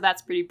it, so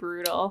that's pretty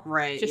brutal.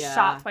 Right, just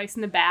shot twice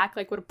in the back,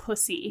 like what a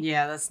pussy.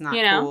 Yeah, that's not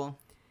cool.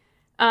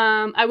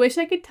 I wish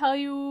I could tell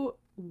you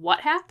what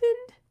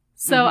happened,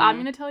 so I'm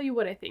going to tell you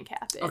what I think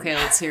happened. Okay,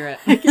 let's hear it.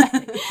 Okay.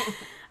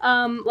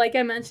 Like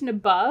I mentioned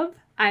above,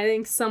 I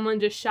think someone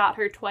just shot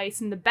her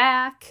twice in the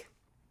back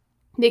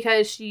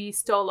because she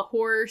stole a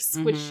horse,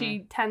 which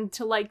she tended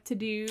to like to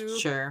do.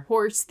 Sure.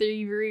 Horse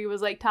thievery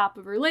was like top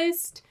of her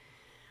list.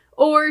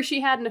 Or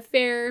she had an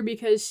affair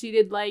because she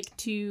did like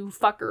to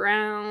fuck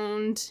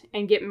around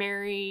and get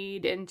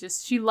married and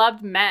just, she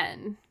loved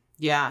men.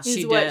 Yeah,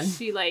 she did. What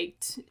she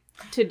liked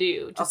to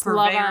do. Just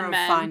love on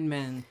men. Fine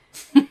men.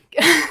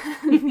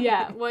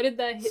 Yeah, what did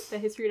the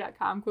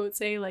history.com quote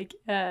say? Like,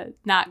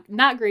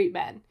 not great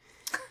men.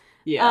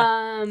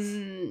 Yeah.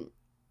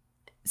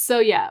 So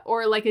yeah,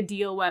 or like a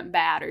deal went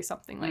bad or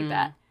something like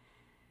that.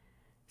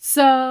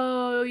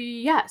 So,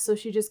 yeah, so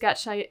she just got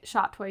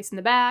shot twice in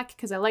the back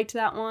because I liked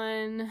that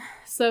one.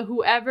 So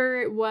whoever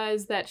it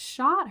was that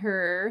shot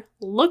her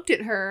looked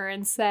at her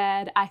and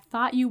said, "I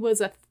thought you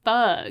was a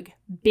thug.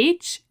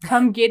 Bitch,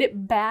 come get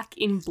it back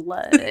in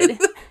blood."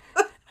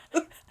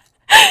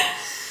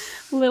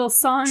 Little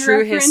song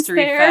True reference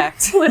history there.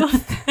 fact.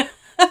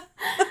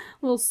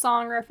 Little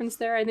song reference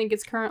there. I think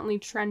it's currently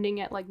trending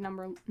at like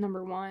number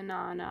one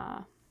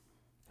on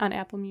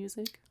Apple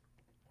Music.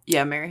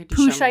 Yeah, Mary had to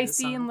Pooh show me the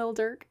Shiesty song. and Lil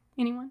Durk.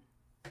 Anyone?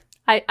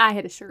 I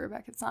had to show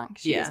Rebecca song.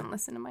 She doesn't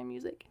listen to my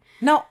music.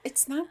 No,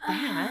 it's not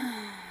bad.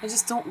 I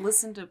just don't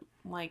listen to,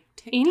 like,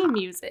 TikTok. Any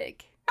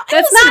music. No,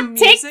 That's not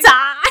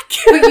TikTok!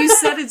 But you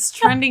said it's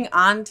trending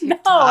on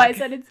TikTok. No, I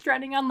said it's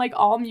trending on, like,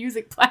 all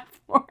music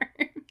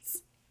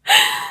platforms.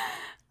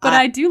 But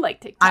I do like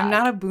TikTok. I'm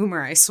not a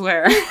boomer, I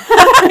swear.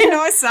 I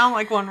know I sound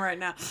like one right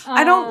now.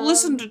 I don't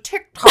listen to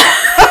TikTok.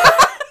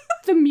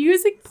 The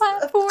music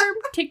platform,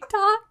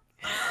 TikTok?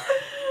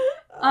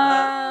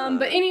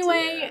 But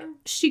anyway,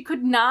 she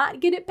could not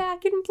get it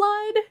back in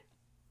blood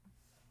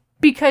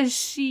because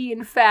she,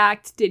 in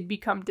fact, did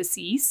become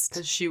deceased.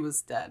 Because she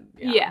was dead.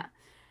 Yeah.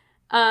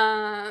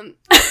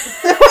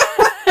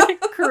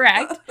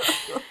 Correct.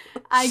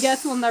 I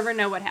guess we'll never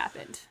know what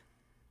happened.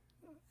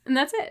 And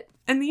that's it.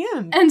 In the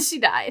end. And she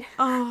died.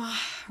 Oh,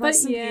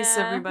 rest in peace,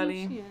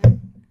 everybody.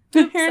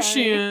 Here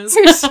she is.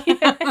 There she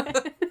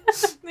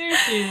is. There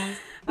she is.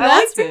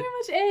 That's pretty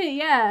much it,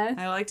 yeah.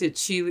 I liked it.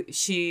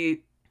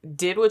 She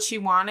did what she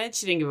wanted.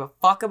 She didn't give a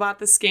fuck about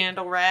the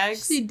scandal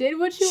rags. She did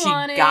what she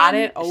wanted. She got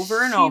it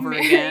over and over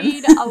again.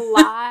 She married a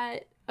lot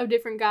of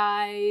different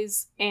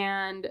guys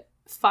and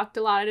fucked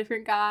a lot of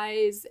different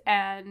guys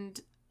and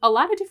a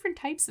lot of different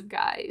types of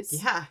guys.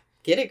 Yeah.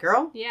 Get it,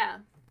 girl? Yeah.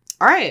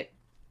 All right.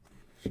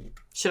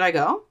 Should I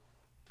go?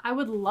 I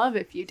would love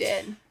if you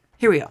did.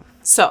 Here we go.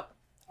 So,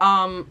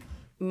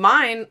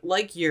 mine,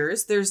 like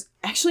yours, there's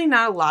actually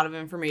not a lot of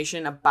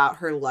information about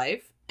her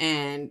life.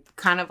 And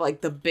kind of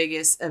like the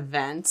biggest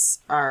events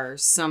are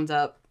summed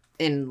up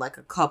in like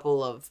a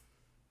couple of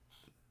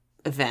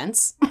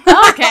events.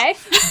 Okay.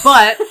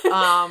 But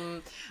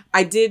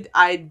I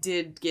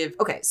did give.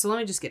 Okay, so let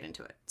me just get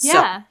into it.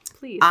 Yeah, so,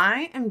 please.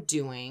 I am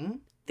doing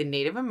the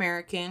Native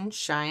American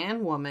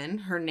Cheyenne woman.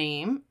 Her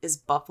name is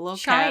Buffalo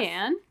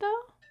Cheyenne,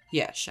 though?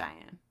 Yeah,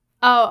 Cheyenne.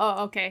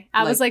 Oh, okay.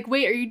 I was like,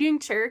 wait, are you doing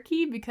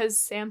Cherokee? Because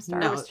Sam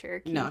Starr was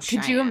Cherokee. No,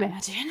 Could you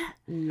imagine?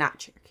 Not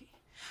Cherokee.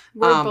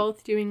 We're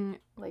both doing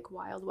like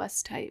Wild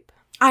West type.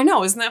 I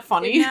know, isn't that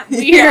funny? Isn't that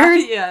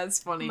weird? Yeah,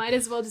 it's funny. Might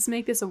as well just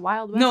make this a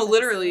Wild West. No,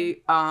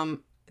 literally,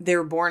 they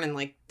were born in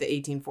like the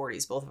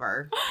 1840s. Both of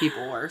our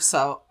people were.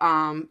 So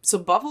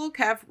Buffalo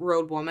Calf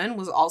Road Woman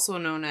was also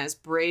known as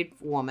Braid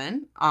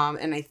Woman.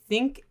 And I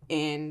think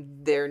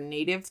in their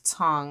native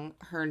tongue,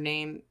 her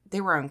name,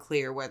 they were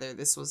unclear whether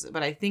this was,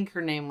 but I think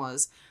her name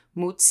was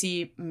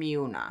Mutsi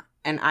Miuna.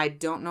 And I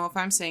don't know if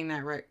I'm saying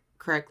that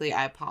correctly.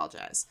 I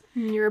apologize.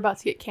 You're about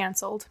to get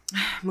canceled.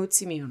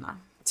 Mutsi Miuna.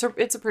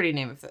 It's a pretty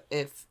name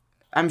if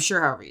I'm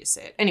sure however you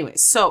say it. Anyway,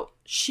 so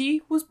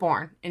she was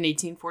born in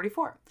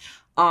 1844.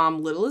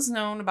 Little is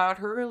known about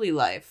her early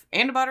life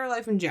and about her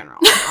life in general.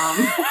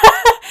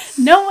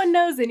 No one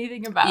knows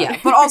anything about her. Yeah,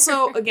 but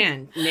also,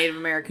 again, Native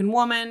American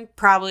woman.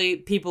 Probably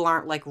people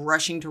aren't like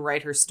rushing to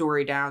write her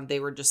story down. They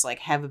were just like,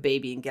 have a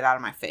baby and get out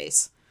of my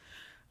face.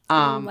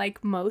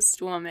 Like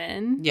most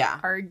women. Yeah.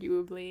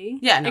 Arguably.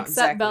 Yeah, no, except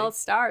exactly. Belle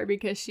Starr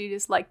because she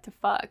just liked to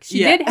fuck. She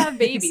did have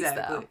babies,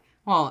 though.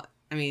 Well,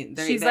 I mean,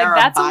 she's they like, are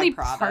that's a only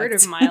byproduct. part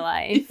of my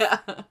life. Yeah.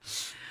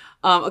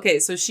 Okay,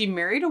 so she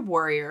married a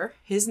warrior.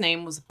 His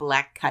name was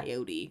Black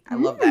Coyote. I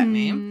love that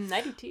name.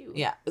 I do too.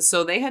 Yeah.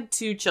 So they had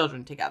 2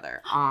 children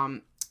together.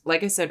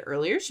 Like I said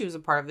earlier, she was a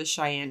part of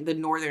the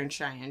Northern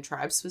Cheyenne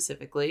tribe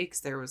specifically,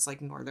 because there was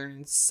like Northern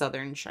and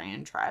Southern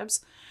Cheyenne tribes.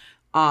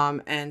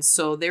 And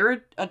so they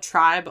were a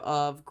tribe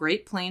of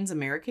Great Plains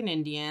American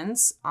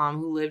Indians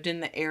who lived in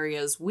the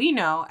areas we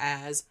know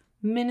as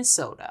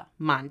Minnesota,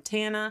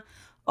 Montana,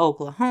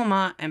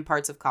 Oklahoma, and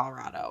parts of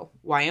Colorado,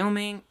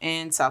 Wyoming,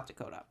 and South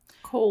Dakota.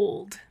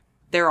 Cold.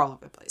 They're all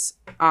over the place.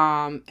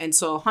 And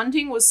so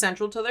hunting was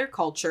central to their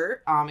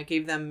culture. It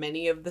gave them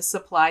many of the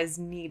supplies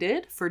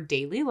needed for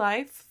daily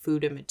life,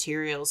 food and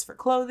materials for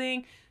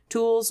clothing,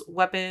 tools,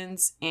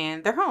 weapons,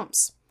 and their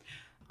homes.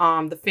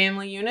 The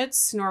family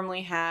units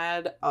normally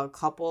had a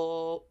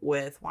couple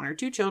with 1 or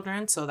 2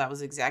 children. So that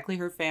was exactly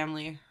her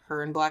family,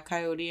 her and Black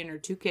Coyote and her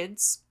 2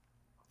 kids.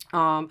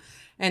 And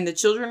the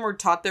children were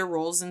taught their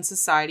roles in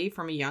society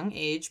from a young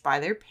age by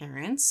their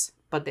parents,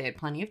 but they had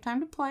plenty of time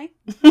to play.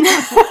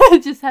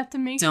 Just have to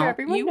make sure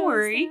everyone knows. Don't you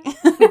worry.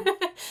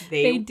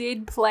 They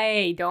did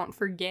play. Don't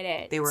forget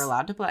it. They were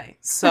allowed to play.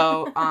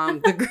 So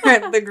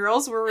the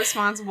girls were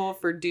responsible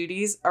for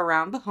duties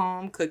around the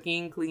home,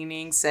 cooking,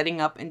 cleaning,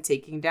 setting up, and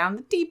taking down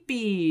the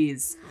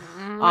teepees.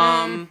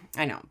 I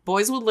know.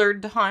 Boys would learn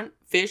to hunt,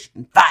 fish,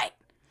 and fight.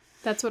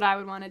 That's what I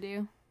would want to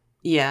do.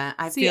 Yeah,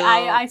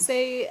 I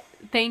say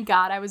thank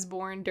God I was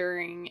born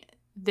during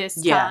this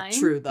time. Yeah,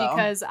 true though.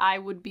 Because I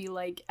would be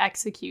like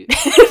executed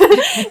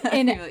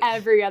in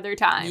every other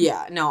time.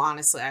 Yeah, no,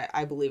 honestly,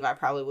 I believe I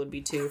probably would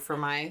be too for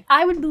my...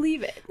 I would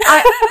believe it.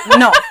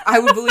 I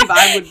would believe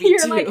I would be You're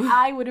too. Like,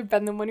 I would have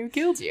been the one who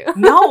killed you.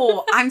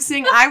 No, I'm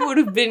saying I would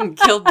have been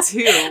killed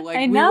too. Like,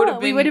 I know,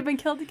 we would have been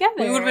killed together.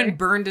 We would have been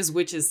burned as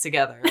witches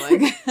together.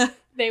 Like,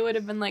 they would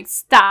have been like,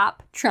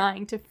 stop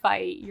trying to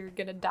fight. You're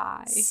gonna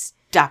die.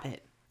 Stop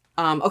it.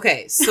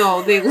 Okay,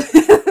 so they lived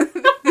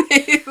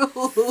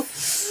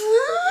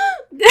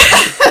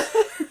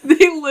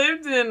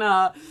in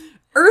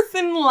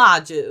earthen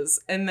lodges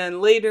and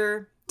then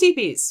later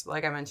teepees,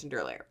 like I mentioned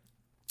earlier.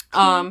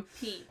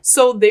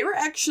 So they were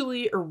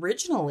actually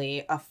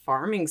originally a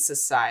farming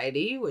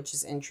society, which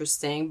is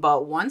interesting,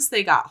 but once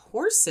they got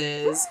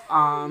horses,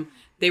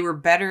 they were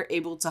better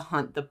able to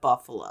hunt the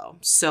buffalo.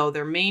 So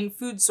their main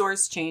food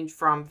source changed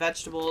from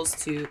vegetables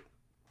to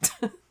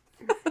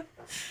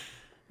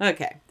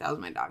Okay, that was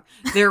my dog.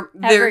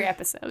 Every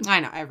episode.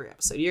 I know, every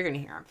episode. You're going to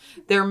hear them.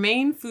 Their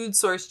main food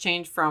source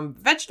changed from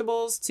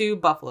vegetables to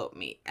buffalo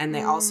meat. And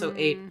they also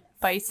ate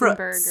bison fruits,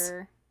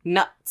 burger,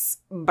 nuts,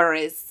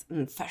 berries,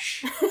 and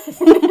fish.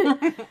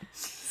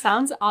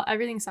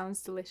 Everything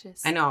sounds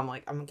delicious. I know,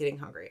 I'm getting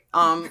hungry.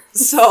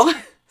 So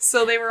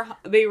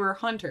they were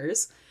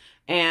hunters.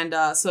 And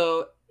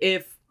so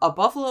if a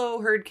buffalo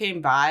herd came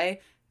by,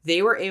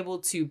 they were able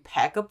to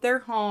pack up their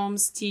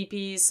homes,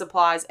 teepees,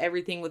 supplies,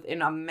 everything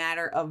within a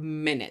matter of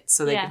minutes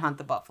so they could hunt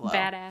the buffalo.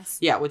 Badass.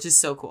 Yeah, which is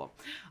so cool.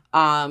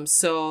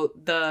 So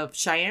the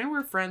Cheyenne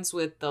were friends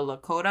with the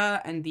Lakota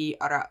and the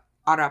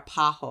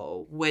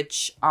Arapaho,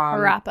 which...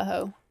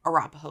 Arapaho,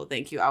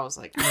 thank you. I was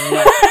like,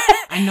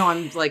 I know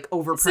I'm like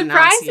overpronouncing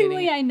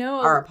Surprisingly, I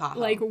know Arapaho.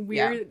 Like a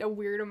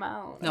weird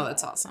amount. No,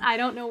 that's awesome. I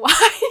don't know why.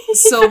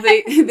 So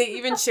they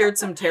even shared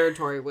some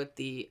territory with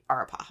the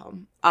Arapaho.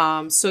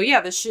 So yeah,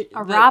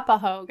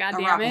 Arapaho,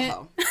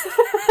 goddammit.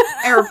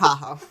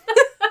 Arapaho.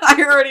 I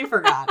already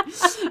forgot.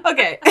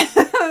 Okay.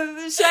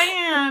 The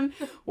Cheyenne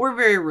were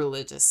very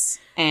religious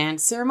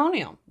and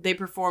ceremonial. They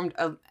performed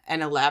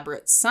an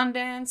elaborate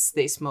Sundance.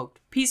 They smoked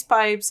peace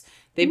pipes.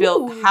 They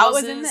built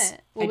houses.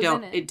 What was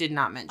in it? It did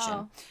not mention.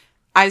 Oh.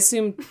 I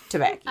assume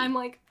tobacco. I'm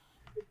like...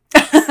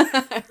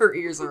 Her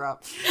ears are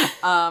up.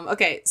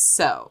 Okay,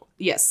 so,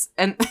 yes.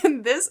 And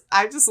this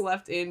I just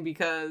left in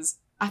because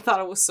I thought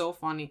it was so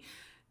funny.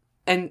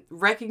 And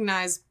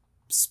recognized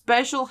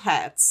special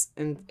hats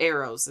and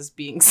arrows as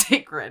being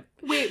sacred.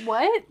 Wait,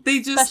 what? They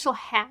just... Special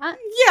hat?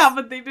 Yeah,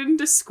 but they didn't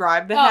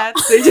describe the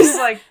hats. They just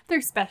like...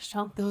 They're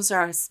special. Those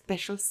are a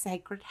special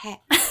sacred hat.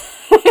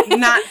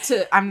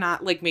 I'm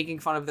not like making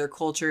fun of their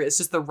culture. It's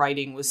just the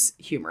writing was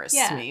humorous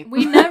to me.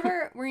 we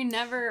never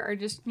are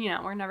just,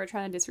 we're never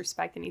trying to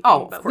disrespect anything.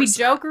 Oh, but we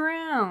joke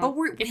around. But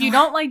if you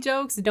don't like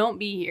jokes, don't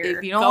be here.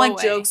 If you don't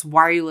like jokes,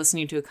 why are you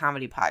listening to a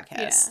comedy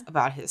podcast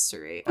about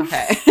history?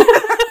 Okay.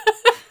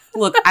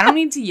 Look, I don't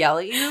need to yell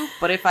at you,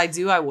 but if I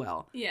do, I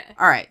will. Yeah.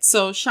 All right.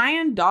 So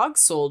Cheyenne Dog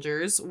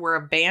Soldiers were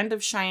a band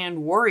of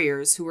Cheyenne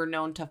warriors who were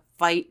known to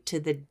fight to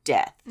the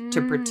death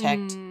to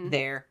protect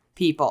their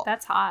people.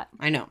 That's hot.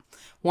 I know.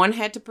 One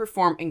had to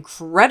perform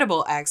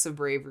incredible acts of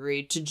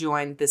bravery to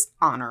join this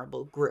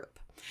honorable group.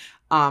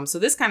 So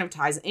this kind of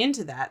ties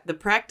into that. The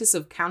practice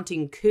of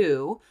counting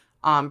coup,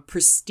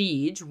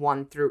 prestige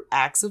won through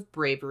acts of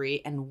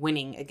bravery and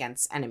winning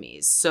against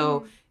enemies.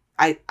 So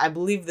I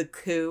believe the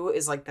coup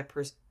is like the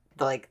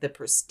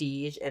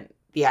prestige, and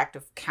the act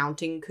of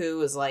counting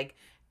coup is like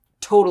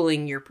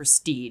totaling your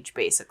prestige,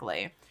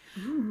 basically.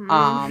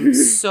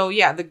 So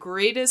yeah, the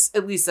greatest,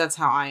 at least that's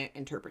how I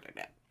interpreted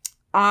it.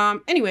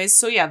 Anyways,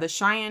 so yeah, the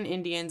Cheyenne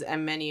Indians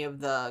and many of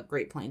the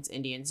Great Plains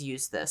Indians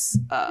use this.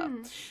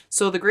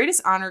 So the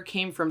greatest honor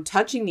came from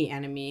touching the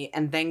enemy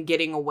and then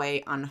getting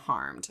away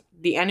unharmed.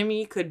 The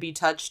enemy could be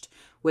touched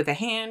with a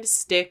hand,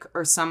 stick,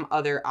 or some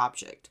other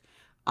object.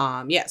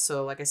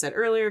 So like I said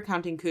earlier,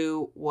 counting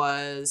coup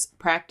was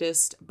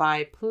practiced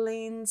by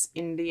Plains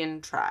Indian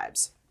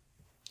tribes.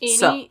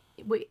 Any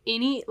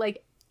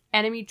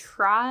enemy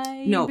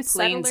tribe? No,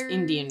 Plains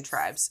Indian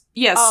tribes.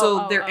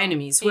 Yeah, they're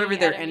enemies. Whoever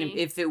their enemy.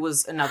 If it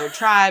was another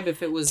tribe,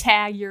 if it was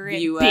tag your the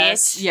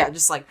U.S. bitch. Yeah,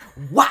 just like,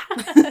 wow.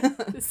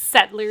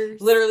 Settlers.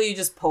 Literally, you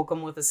just poke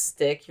them with a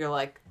stick. You're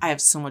like, I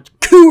have so much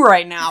coup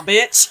right now,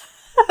 bitch.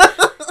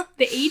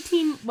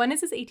 When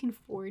is this,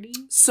 1840?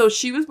 So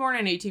she was born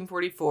in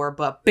 1844,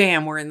 but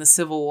bam, we're in the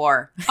Civil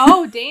War.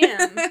 Oh,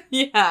 damn.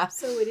 Yeah.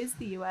 So it is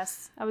the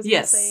U.S. I was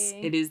Yes, gonna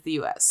say. it is the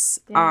U.S.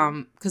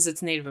 Because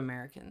it's Native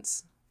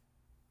Americans.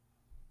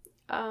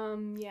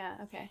 Yeah,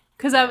 okay.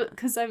 Because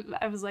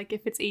I was like,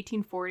 if it's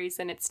 1840s,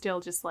 then it's still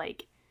just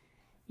like,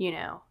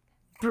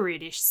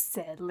 British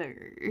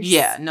settlers.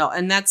 Yeah, no,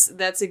 and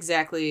that's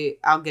exactly,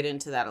 I'll get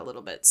into that a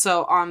little bit.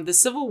 So, the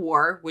Civil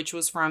War, which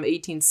was from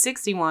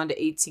 1861 to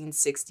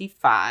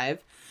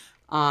 1865,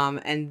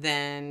 and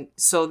then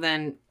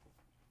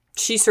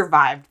she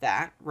survived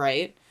that,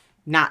 right?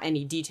 Not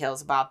any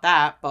details about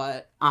that,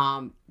 but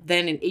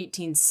then in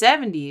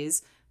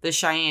 1870s, the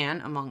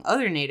Cheyenne, among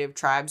other native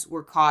tribes,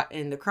 were caught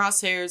in the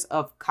crosshairs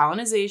of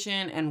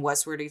colonization and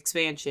westward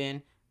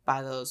expansion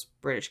by those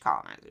British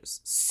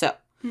colonizers. So,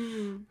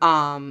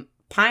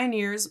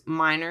 pioneers,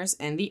 miners,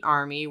 and the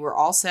army were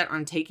all set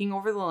on taking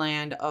over the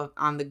land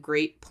on the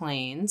Great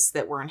Plains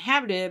that were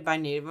inhabited by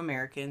Native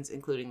Americans,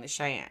 including the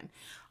Cheyenne.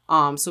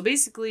 So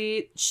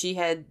basically, she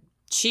had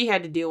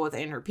to deal with,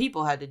 and her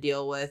people had to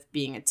deal with,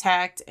 being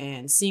attacked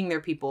and seeing their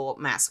people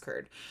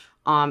massacred.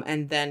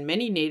 And then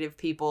many native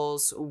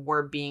peoples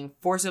were being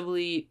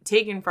forcibly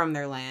taken from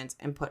their lands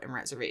and put in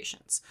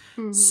reservations.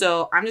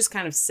 So I'm just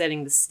kind of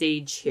setting the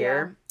stage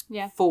here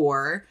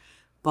for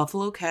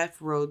Buffalo Calf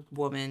Road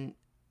Woman.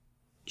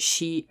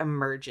 She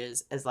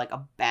emerges as like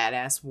a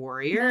badass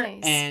warrior,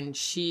 and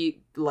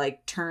she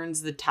like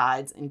turns the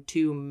tides in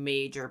two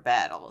major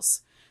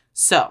battles.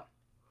 So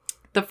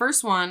the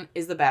first one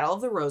is the Battle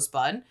of the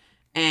Rosebud,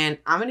 and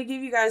I'm going to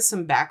give you guys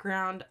some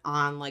background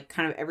on like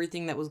kind of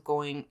everything that was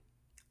going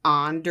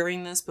on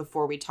during this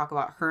before we talk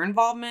about her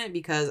involvement,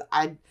 because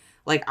I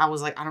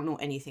was like, I don't know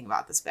anything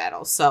about this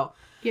battle. So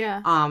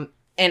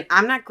and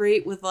I'm not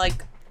great with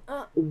like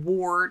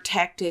war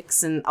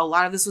tactics, and a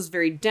lot of this was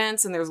very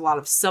dense, and there was a lot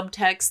of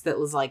subtext that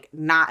was like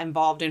not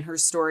involved in her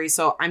story.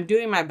 So I'm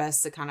doing my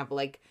best to kind of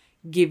like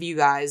give you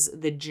guys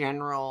the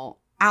general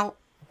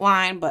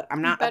outline, but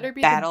I'm not a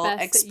battle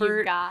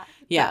expert.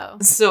 Yeah.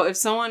 So if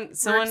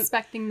we're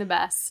expecting the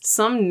best,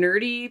 some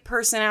nerdy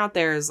person out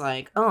there is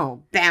like,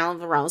 oh, Battle of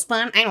the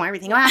Rosebud, I know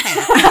everything about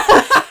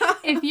that.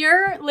 If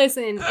you're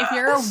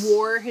a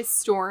war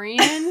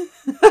historian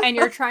and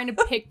you're trying to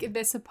pick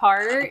this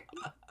apart,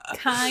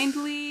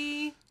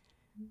 kindly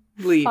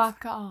leave.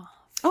 Fuck off.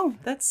 Oh,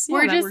 that's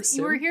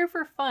we're here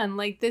for fun.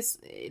 Like this,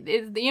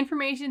 the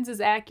information's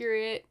as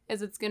accurate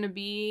as it's gonna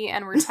be,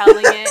 and we're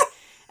telling it,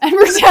 and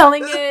we're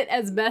telling it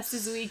as best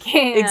as we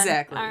can.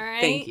 Exactly. All right.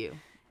 Thank you.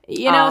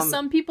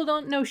 Some people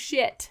don't know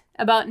shit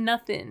about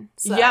nothing.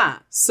 So. Yeah.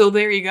 So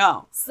there you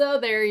go.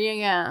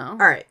 All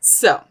right.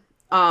 So,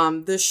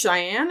 the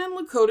Cheyenne and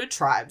Lakota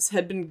tribes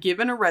had been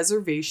given a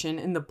reservation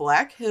in the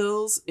Black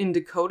Hills in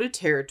Dakota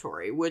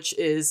Territory, which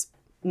is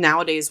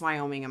nowadays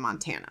Wyoming and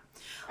Montana.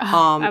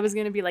 I was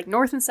going to be like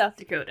North and South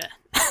Dakota.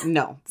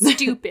 No.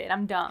 Stupid.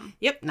 I'm dumb.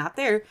 Yep, not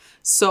there.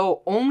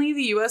 So only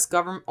U.S.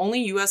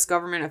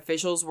 government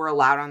officials were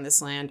allowed on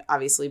this land,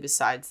 obviously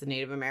besides the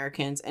Native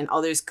Americans, and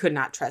others could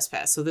not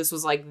trespass. So this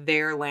was like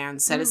their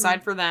land set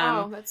aside for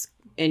them,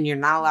 and you're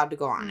not allowed to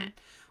go on it.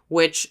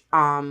 which,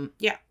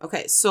 yeah,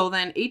 okay. So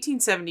then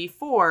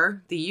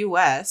 1874, the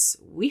U.S.,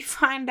 we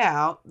find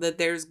out that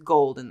there's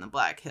gold in the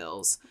Black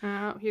Hills.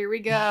 Oh, here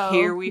we go.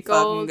 Here we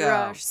Gold fucking go.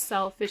 rush,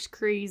 selfish,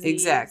 crazy.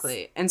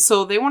 Exactly. And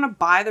so they want to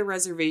buy the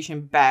reservation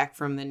back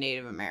from the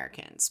Native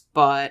Americans.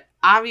 But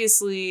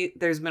obviously,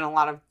 there's been a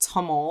lot of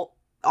tumult,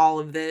 all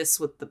of this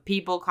with the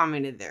people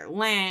coming to their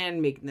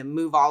land, making them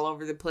move all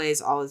over the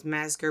place, all this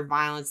massacre,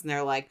 violence, and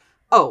they're like,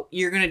 oh,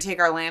 you're going to take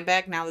our land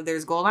back now that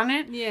there's gold on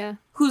it? Yeah.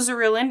 Who's the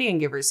real Indian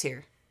givers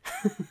here?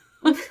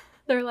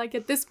 They're like,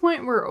 at this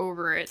point, we're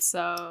over it,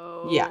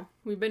 so... Yeah.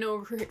 We've been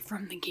over it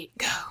from the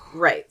get-go.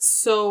 Right.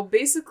 So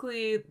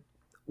basically,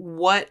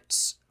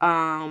 what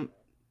the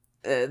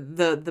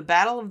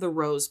Battle of the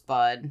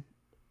Rosebud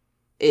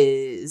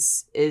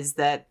is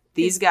that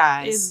these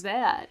guys... Is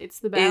that. It's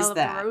the Battle of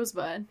the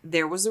Rosebud.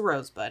 There was a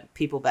rosebud.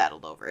 People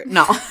battled over it.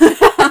 No.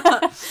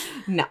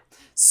 No.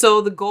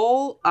 So the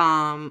goal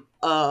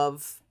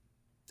of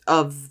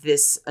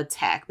this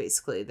attack,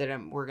 basically,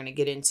 that we're going to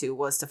get into,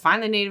 was to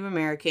find the Native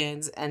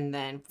Americans and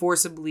then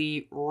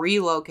forcibly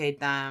relocate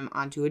them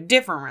onto a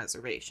different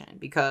reservation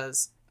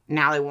because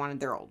now they wanted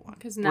their old one.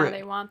 Because now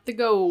they want the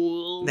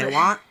gold. They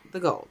want the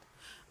gold.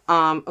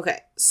 Okay,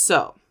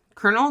 so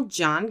Colonel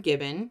John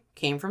Gibbon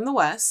came from the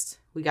West.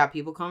 We got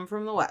people coming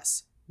from the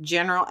West.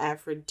 General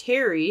Alfred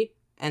Terry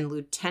and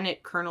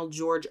Lieutenant Colonel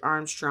George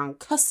Armstrong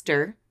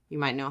Custer, you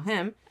might know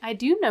him. I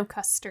do know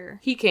Custer.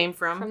 He came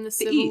from the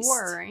Civil East.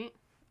 War, right?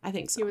 I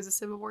think so. He was a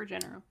Civil War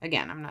general.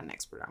 Again, I'm not an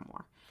expert on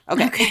war.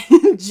 Okay.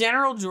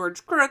 General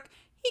George Crook,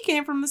 he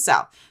came from the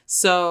South.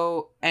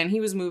 So, and he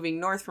was moving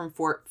north from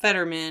Fort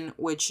Fetterman,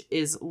 which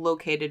is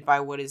located by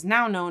what is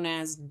now known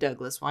as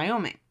Douglas,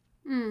 Wyoming.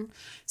 Mm.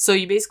 So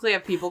you basically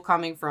have people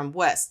coming from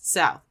west,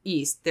 south,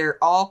 east.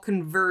 They're all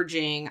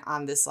converging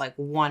on this like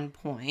one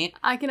point.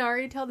 I can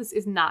already tell this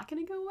is not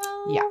going to go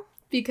well. Yeah.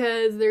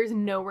 Because there's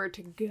nowhere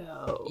to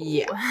go.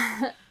 Yeah.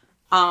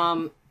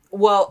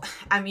 Well,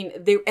 I mean,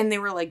 they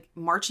were like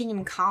marching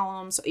in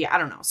columns. Yeah, I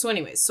don't know. So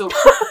anyways, so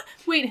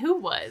wait, who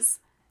was?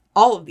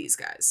 All of these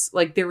guys.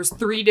 Like there was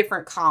 3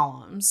 different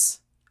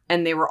columns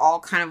and they were all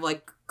kind of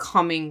like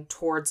coming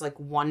towards like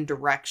one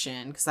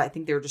direction because I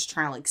think they were just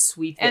trying to like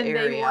sweep the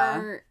area. And they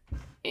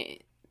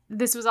weren't,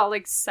 this was all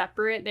like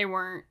separate. They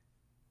weren't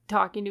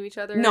talking to each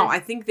other. No, I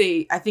think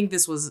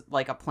this was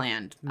like a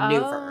planned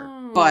maneuver.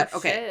 Oh, but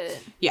okay.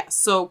 Shit. Yeah,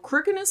 so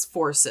Crook and his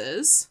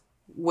forces,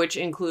 which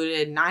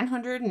included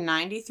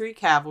 993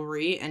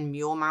 cavalry and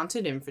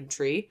mule-mounted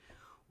infantry,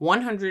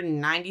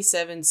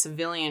 197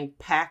 civilian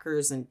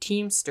packers and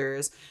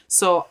teamsters.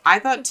 So I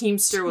thought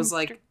teamster was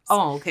like,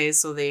 oh, okay,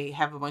 so they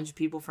have a bunch of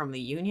people from the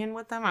union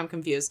with them? I'm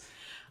confused.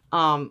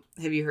 Have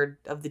you heard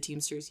of the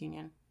Teamsters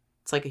Union?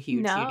 It's like a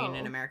huge union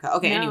in America.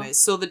 Okay, anyways,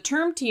 so the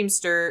term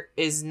teamster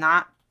is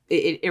not...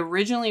 It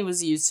originally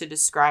was used to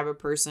describe a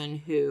person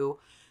who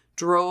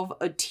drove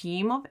a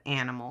team of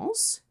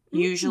animals,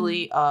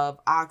 usually of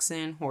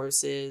oxen,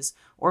 horses,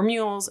 or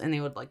mules, and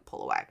they would like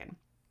pull a wagon.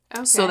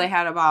 Okay. So they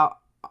had about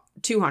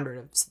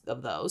 200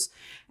 of those.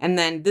 And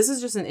then this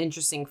is just an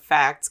interesting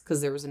fact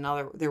because there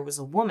was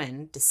a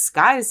woman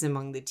disguised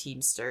among the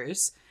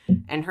Teamsters,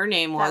 and her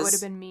name was... That would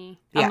have been me,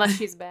 unless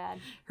she's bad.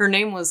 Her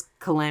name was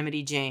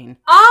Calamity Jane.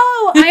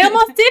 Oh, I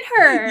almost did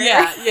her.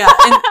 Yeah.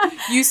 And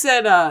you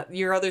said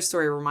your other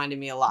story reminded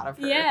me a lot of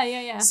her.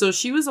 Yeah. So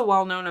she was a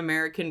well-known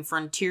American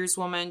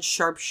frontierswoman,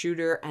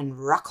 sharpshooter, and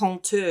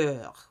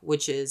raconteur,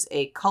 which is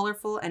a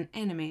colorful and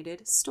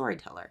animated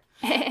storyteller.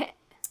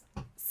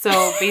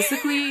 So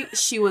basically,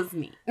 she was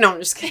me. No, I'm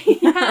just kidding.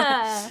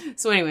 Yeah.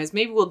 So anyways,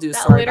 maybe we'll do a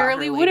story about her later. That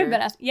literally would have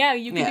been us. Yeah,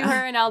 you can do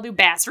her and I'll do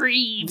Bass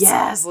Reeves.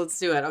 Yes, let's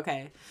do it.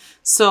 Okay.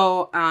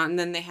 So, and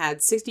then they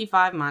had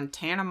 65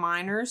 Montana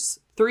miners,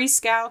 3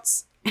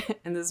 scouts,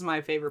 and this is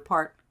my favorite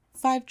part,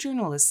 5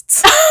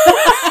 journalists.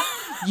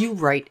 You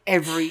write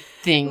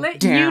everything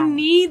down. You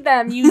need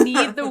them. You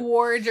need the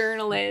war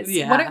journalists.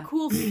 Yeah. What a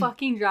cool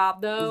fucking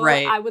job, though.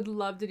 Right. I would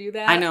love to do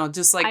that. I know.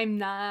 Just like, I'm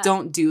not...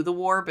 don't do the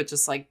war, but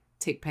just like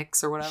take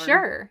pics or whatever.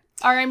 Sure.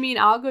 Or I mean,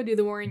 I'll go do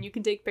the war and you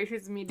can take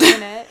pictures of me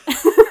doing it.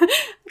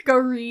 Go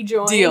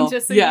rejoin. Deal.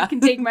 Just so you can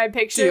take my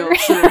picture. Deal.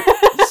 Sure.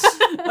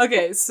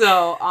 Okay,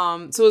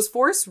 so his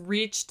force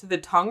reached the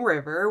Tongue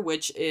River,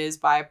 which is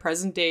by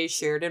present-day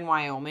Sheridan,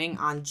 Wyoming,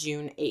 on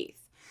June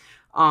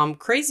 8th.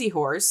 Crazy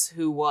Horse,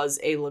 who was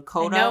a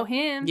Lakota... I know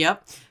him.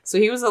 Yep. So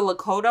he was a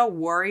Lakota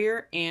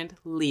warrior and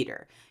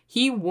leader.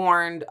 He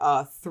warned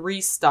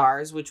 3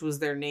 stars, which was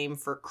their name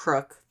for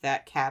Crook,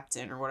 that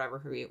captain, or whatever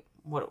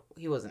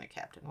he wasn't a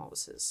captain. What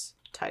was his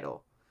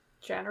title?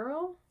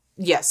 General?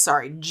 Yes,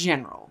 sorry,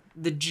 general.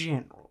 The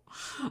general.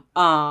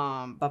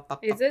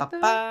 Is it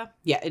though?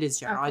 Yeah, it is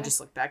general. Okay. I just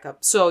looked back up.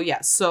 So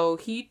yeah, so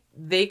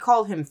they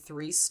called him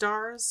 3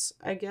 stars,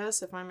 I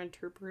guess, if I'm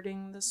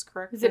interpreting this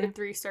correctly. Is it a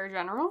 3-star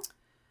general?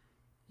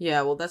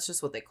 Yeah, well, that's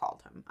just what they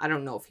called him. I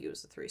don't know if he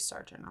was a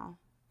 3-star general.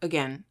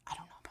 Again, I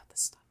don't know about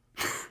this stuff.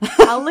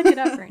 I'll look it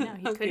up right now.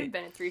 He could have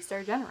been a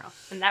 3-star general,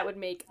 and that would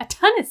make a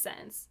ton of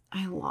sense.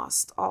 I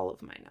lost all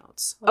of my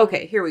notes.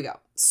 Okay, here we go.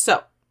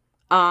 So,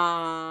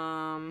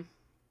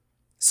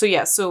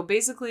 So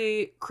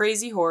basically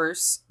Crazy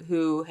Horse,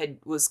 who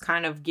was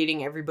kind of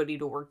getting everybody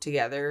to work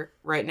together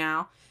right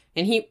now.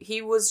 And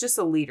he was just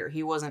a leader.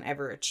 He wasn't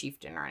ever a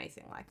chieftain or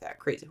anything like that.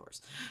 Crazy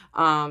Horse.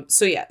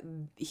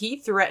 He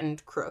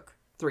threatened Crook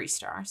 3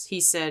 stars. He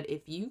said,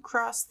 if you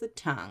cross the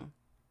tongue,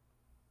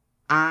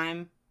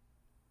 I'm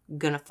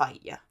gonna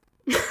fight you.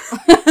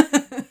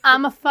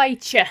 I'ma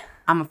fight you.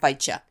 I'ma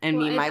fight you. And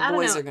me and my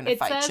boys are gonna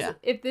fight you.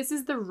 If this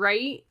is the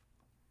right...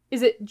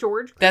 Is it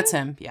George Crook? That's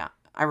him, yeah.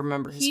 I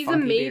remember his He's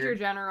funky a major beard.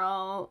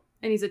 general,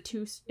 and it's a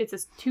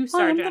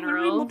 2-star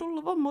general.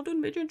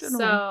 Major general.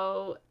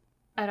 So...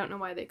 I don't know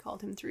why they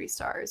called him 3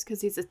 stars,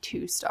 because he's a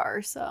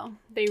 2-star, so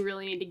they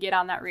really need to get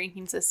on that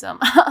ranking system.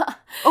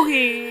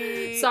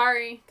 Okay.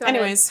 Sorry.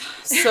 Anyways,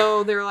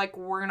 so they're like,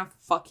 we're gonna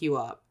fuck you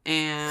up.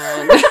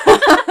 And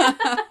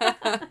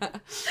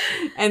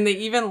and they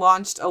even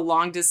launched a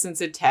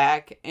long-distance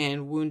attack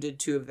and wounded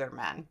 2 of their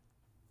men.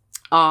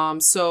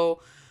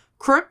 So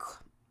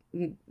Crook,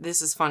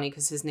 this is funny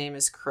because his name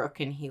is Crook,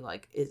 and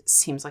it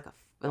seems like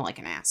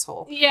an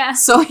asshole. Yeah.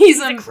 So he's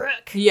a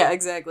crook. Yeah,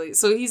 exactly.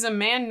 So he's a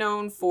man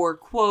known for,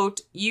 quote,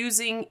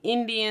 using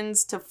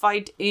Indians to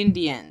fight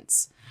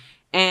Indians.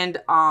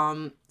 And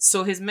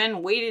so his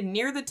men waited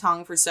near the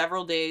tongue for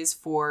several days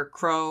for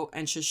Crow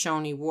and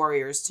Shoshone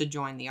warriors to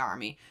join the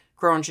army.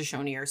 Crow and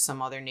Shoshone are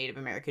some other Native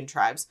American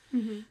tribes.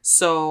 Mm-hmm.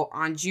 So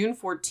on June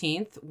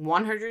 14th,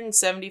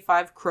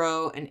 175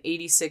 Crow and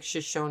 86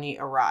 Shoshone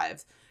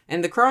arrived.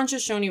 And the Crow and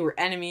Shoshone were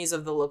enemies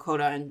of the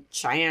Lakota and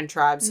Cheyenne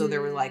tribes, so they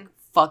were like,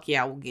 fuck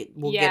yeah, we'll get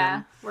them.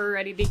 Yeah, we're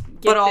ready to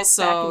get this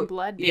back in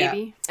blood, baby.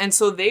 Yeah. And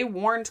so they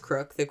warned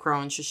Crook, the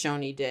Crow and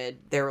Shoshone did.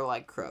 They were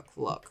like, Crook,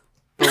 look.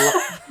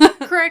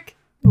 Crook,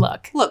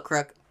 look. Look,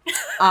 Crook.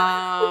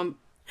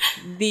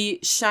 The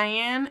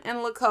Cheyenne and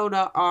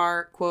Lakota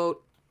are,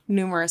 quote,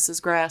 numerous as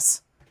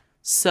grass.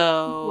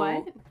 So...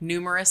 What?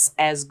 Numerous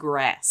as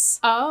grass.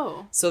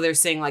 Oh. So they're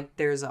saying, like,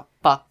 there's a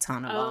fuck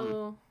ton of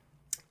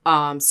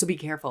them. So be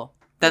careful.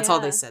 That's all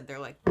they said. They're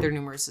like, they're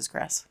numerous as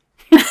grass.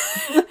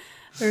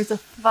 There's a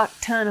fuck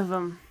ton of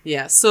them.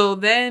 Yeah, so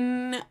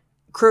then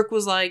Crook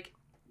was like,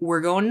 we're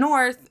going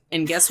north.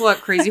 And guess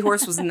what? Crazy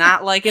Horse was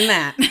not liking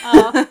that.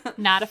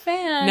 Not a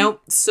fan.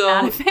 Nope. So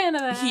not a fan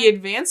of that. He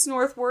advanced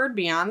northward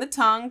beyond the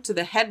tongue to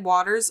the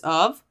headwaters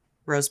of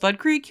Rosebud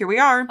Creek. Here we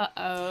are.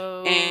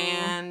 Uh-oh.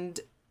 And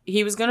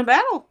he was going to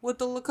battle with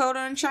the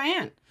Lakota and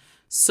Cheyenne.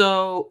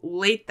 So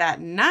late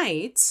that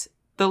night,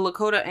 the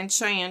Lakota and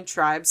Cheyenne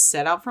tribes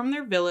set out from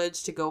their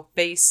village to go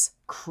face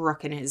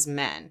Crook and his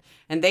men.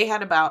 And they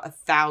had about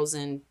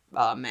 1,000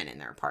 men in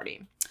their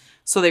party.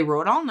 So they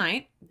rode all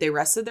night. They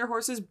rested their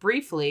horses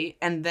briefly.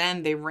 And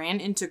then they ran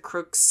into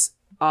Crook's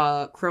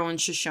Crow and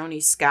Shoshone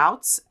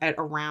scouts at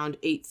around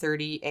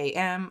 8:30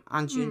 a.m.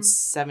 on June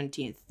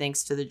 17th.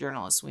 Thanks to the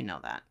journalists, we know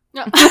that.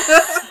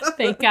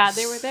 Thank God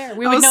they were there.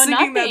 We I would was know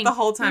thinking nothing. that the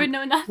whole time. We would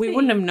know nothing. We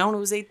wouldn't have known it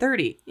was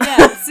 8:30.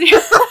 Yeah.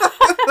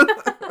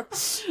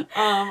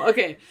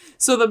 Okay,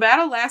 so the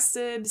battle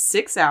lasted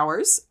 6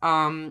 hours,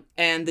 and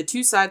the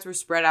two sides were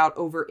spread out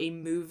over a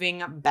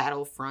moving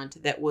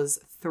battlefront that was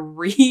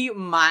 3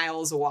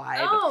 miles wide.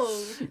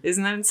 Oh,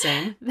 isn't that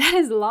insane? That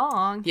is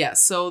long. Yeah,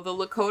 so the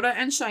Lakota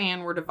and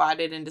Cheyenne were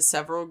divided into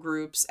several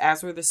groups,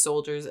 as were the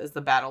soldiers as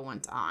the battle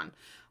went on.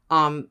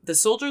 The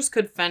soldiers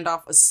could fend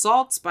off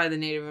assaults by the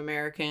Native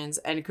Americans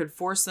and could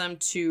force them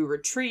to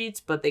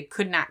retreat, but they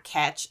could not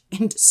catch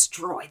and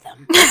destroy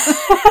them.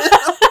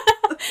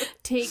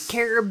 Take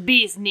care of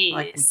business.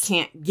 Like, we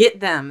can't get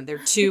them. They're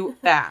too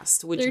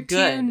fast, which they're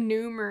good. too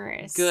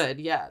numerous.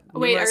 Good, yeah.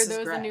 Wait, are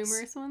those the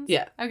numerous ones?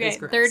 Yeah. Okay,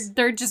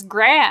 they're just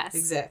grass.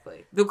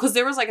 Exactly. Because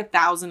there was like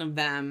 1,000 of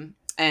them,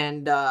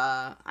 and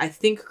I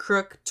think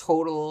Crook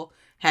total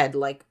had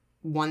like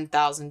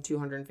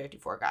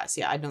 1,254 guys.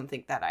 Yeah, I don't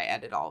think that I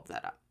added all of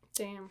that up.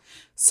 Damn.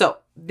 So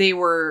the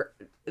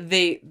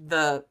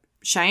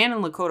Cheyenne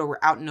and Lakota were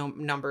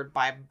outnumbered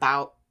by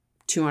about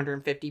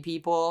 250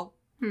 people.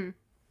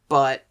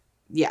 But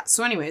yeah,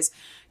 so anyways,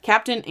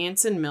 Captain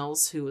Anson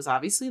Mills, who was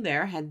obviously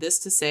there, had this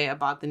to say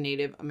about the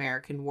Native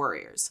American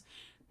warriors.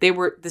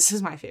 This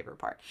is my favorite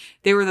part.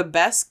 They were the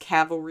best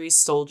cavalry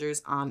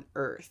soldiers on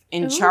earth.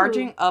 In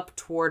charging up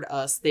toward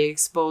us, they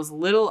exposed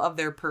little of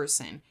their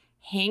person,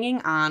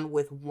 hanging on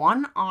with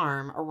one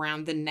arm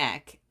around the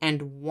neck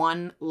and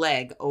one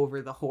leg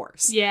over the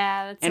horse.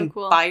 Yeah, that's so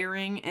cool. And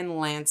firing and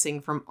lancing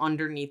from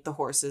underneath the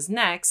horses'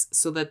 necks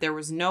so that there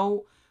was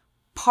no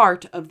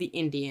part of the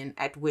Indian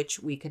at which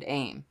we could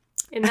aim.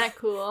 Isn't that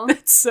cool?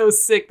 It's so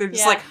sick. They're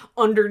just like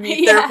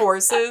underneath their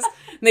horses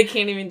and they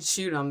can't even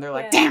shoot them. They're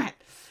like, damn it.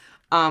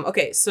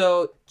 Okay,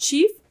 so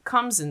Chief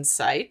Comes in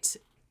Sight,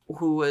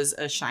 who was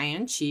a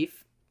Cheyenne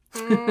chief.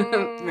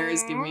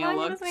 Mary's giving me a look. I'm not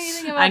going to say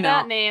anything about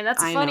that name.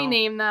 That's a funny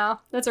name, though.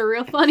 That's a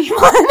real funny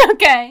one.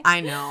 Okay. I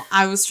know.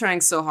 I was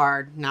trying so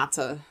hard not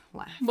to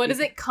laugh. What is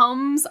it?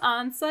 Comes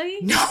on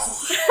sight? No.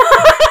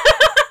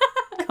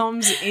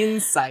 Comes in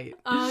sight.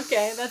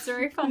 Okay, that's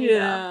very funny.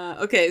 Yeah.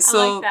 Though. Okay, so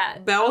I like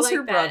that. Bell's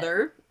her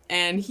brother,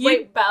 and he.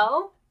 Wait,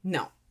 Bell?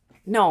 No.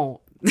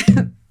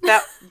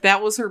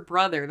 that was her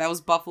brother. That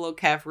was Buffalo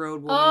Calf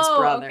Road Woman's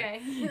brother.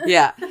 Okay.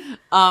 Yeah.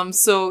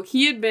 So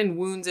he had been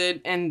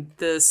wounded, and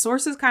the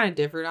sources kind of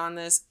differed on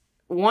this.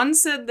 One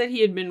said that he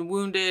had been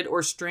wounded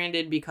or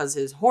stranded because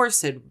his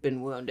horse had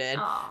been wounded.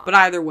 Aww. But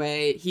either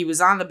way, he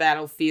was on the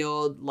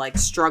battlefield, like,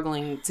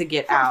 struggling to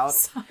get out.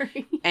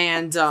 Sorry.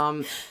 And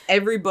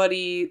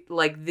everybody,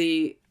 like,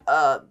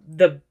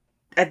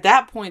 at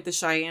that point, the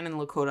Cheyenne and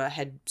Lakota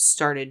had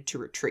started to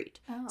retreat.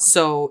 Oh.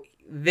 So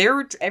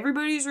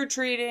everybody's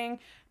retreating,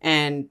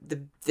 and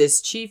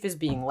this chief is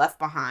being left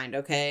behind,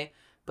 okay?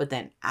 But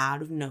then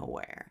out of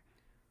nowhere,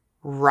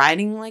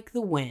 riding like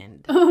the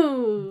wind,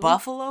 Ooh.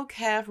 Buffalo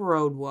Calf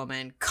Road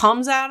Woman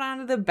comes out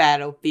onto the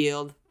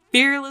battlefield,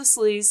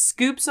 fearlessly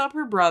scoops up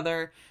her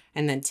brother,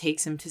 and then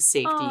takes him to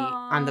safety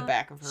on the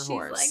back of her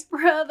horse. She's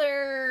like,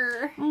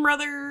 brother.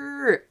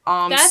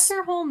 That's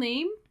her whole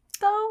name,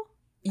 though?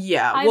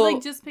 Yeah. I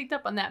just picked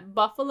up on that.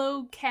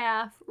 Buffalo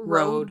Calf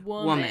Road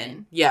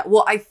Woman. Yeah.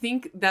 Well, I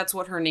think that's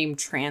what her name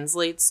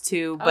translates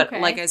to. But Okay.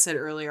 like I said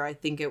earlier, I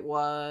think it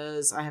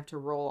was, I have to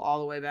roll all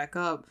the way back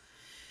up.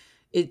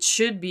 It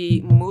should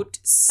be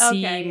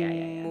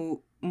Mutsimiuna.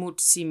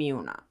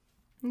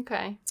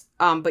 Okay.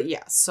 But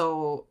yeah,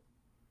 so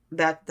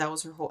that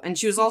was her whole, and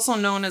she was also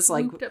known as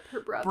like Scooped up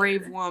her brother.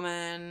 brave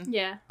woman.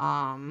 Yeah.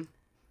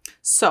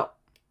 So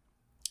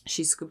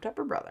she scooped up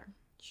her brother.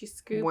 She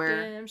scooped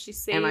him. She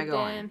saved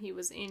him. He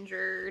was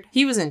injured.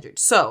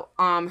 So,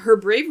 her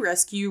brave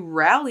rescue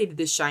rallied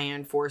the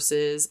Cheyenne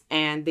forces,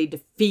 and they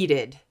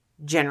defeated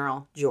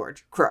General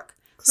George Crook.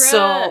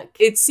 So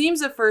it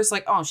seems at first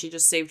like, oh, she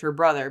just saved her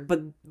brother,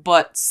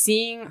 but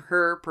seeing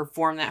her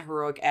perform that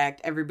heroic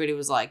act, everybody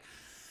was like,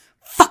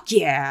 "Fuck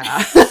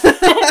yeah!"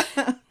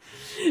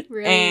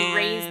 Really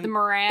raised the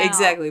morale.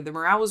 Exactly, the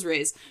morale was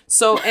raised.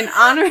 So in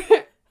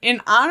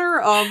honor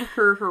of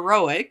her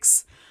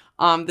heroics,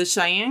 the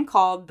Cheyenne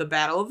called the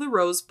Battle of the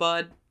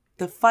Rosebud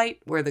the fight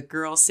where the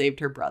girl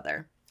saved her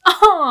brother.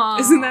 Aww.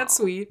 Isn't that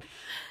sweet?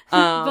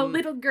 The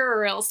little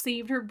girl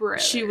saved her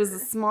brother. She was a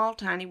small,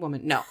 tiny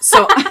woman. No.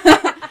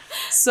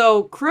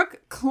 So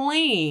Crook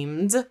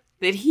claimed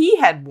that he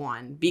had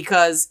won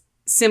because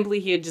simply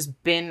he had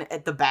just been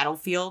at the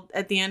battlefield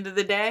at the end of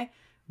the day.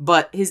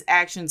 But his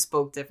actions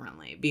spoke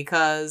differently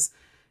because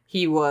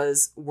he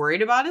was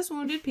worried about his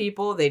wounded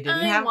people. They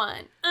didn't have...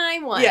 I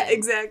won. Yeah,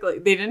 exactly.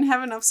 They didn't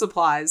have enough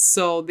supplies,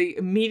 so they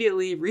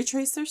immediately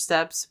retraced their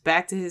steps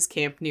back to his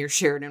camp near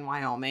Sheridan,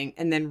 Wyoming,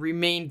 and then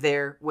remained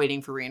there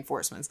waiting for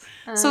reinforcements.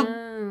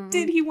 So,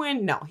 did he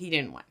win? No, he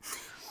didn't win.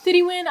 Did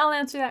he win? I'll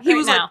answer that He right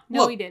was now. like,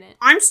 No, look, he didn't.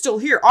 I'm still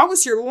here. I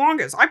was here the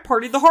longest. I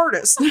partied the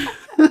hardest.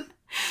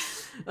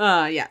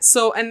 Yeah.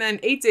 So, and then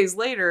 8 days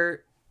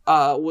later...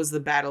 was the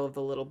Battle of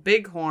the Little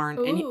Bighorn,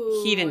 and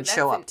he didn't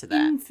show up to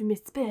that. Infamous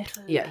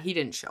battle. Yeah, he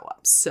didn't show up,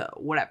 so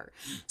whatever.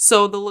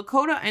 So the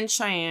Lakota and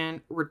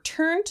Cheyenne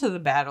returned to the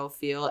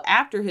battlefield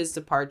after his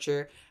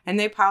departure, and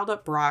they piled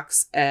up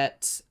rocks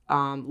at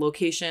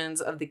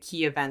locations of the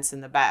key events in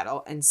the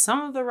battle, and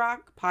some of the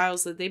rock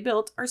piles that they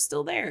built are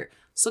still there.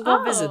 So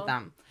go visit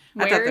them.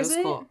 I thought that was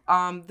cool.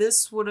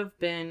 This would have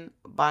been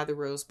by the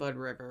Rosebud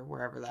River,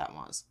 wherever that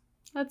was.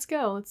 Let's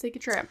go. Let's take a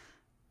trip.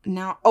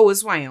 Now,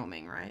 it's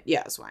Wyoming, right?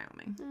 Yeah, it's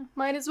Wyoming.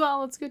 Might as well.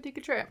 Let's go take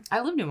a trip.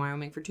 I lived in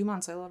Wyoming for 2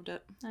 months. I loved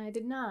it. I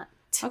did not.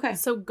 Okay.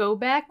 So go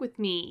back with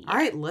me. All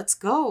right, let's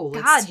go.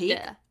 Let's take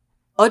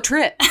a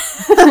trip.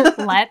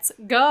 Let's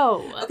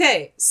go.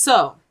 Okay,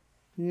 so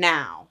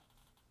now,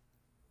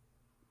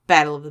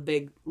 Battle of the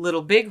Big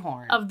Little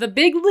Bighorn. Of the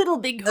Big Little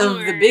Bighorn.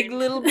 Of the Big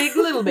Little Big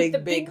The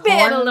Bighorn. big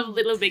battle of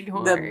Little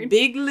Bighorn. The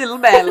big little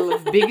battle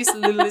of biggest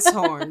littlest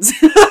horns.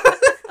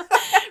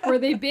 Were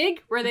they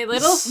big? Were they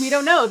little? We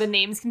don't know. The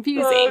name's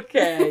confusing.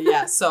 Okay,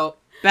 yeah. So,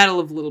 Battle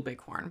of Little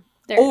Bighorn.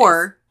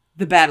 Or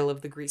the Battle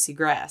of the Greasy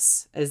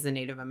Grass, as the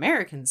Native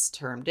Americans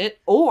termed it.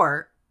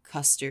 Or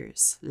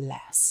Custer's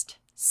Last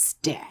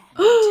Stand.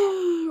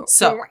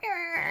 So,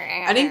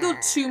 I didn't go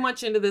too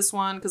much into this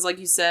one because, like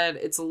you said,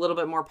 it's a little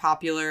bit more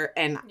popular,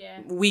 and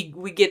we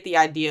get the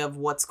idea of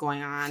what's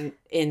going on.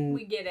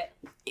 We get it.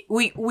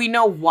 We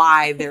know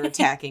why they're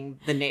attacking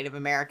the Native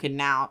Americans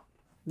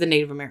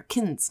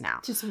now.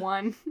 Just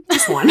one.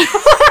 Just one.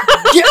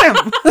 Get him!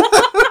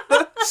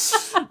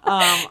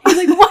 He's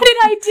like, what did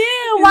I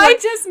do? Why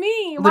just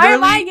me? Why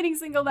am I getting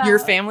singled out? Your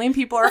family and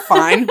people are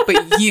fine,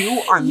 but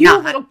you are not. You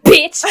little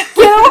bitch.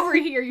 Get over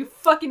here, you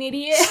fucking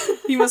idiot.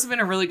 He must have been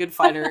a really good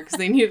fighter because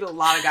they needed a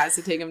lot of guys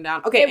to take him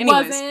down. Okay,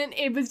 anyways. Wasn't.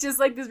 It was just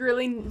like this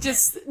really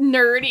just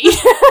nerdy.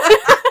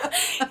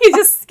 He's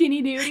just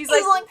skinny dude. He's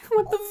like,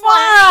 what the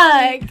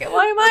fuck?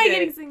 Why am I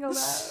getting singled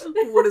out?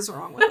 What is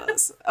wrong with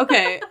us?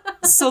 Okay,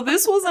 so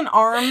this was an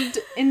armed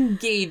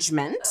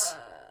engagement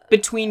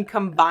between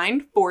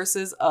combined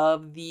forces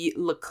of the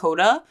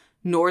Lakota,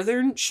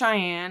 Northern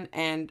Cheyenne,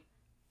 and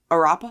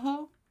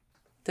Arapaho.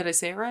 Did I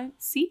say it right?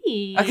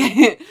 See.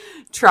 Okay.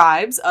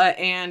 Tribes.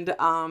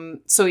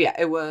 So yeah,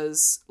 it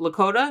was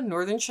Lakota,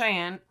 Northern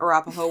Cheyenne,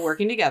 Arapaho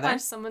working together. Or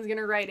someone's going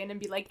to write in and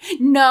be like,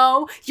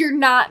 no, you're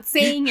not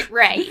saying it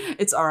right.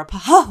 It's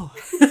Arapaho.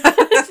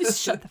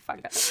 Just shut the fuck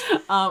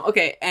up.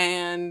 Okay,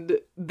 and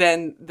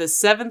then the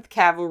 7th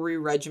Cavalry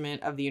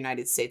Regiment of the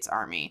United States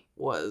Army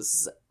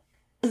was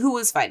who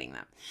was fighting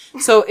them.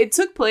 So it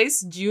took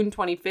place June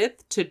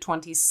 25th to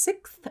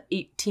 26th,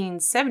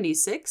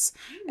 1876,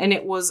 and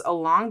it was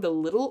along the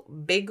Little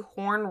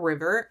Bighorn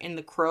River in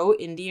the Crow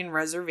Indian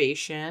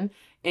Reservation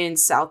in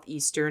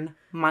southeastern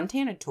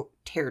Montana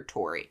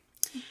Territory.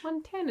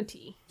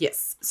 Montana-ty.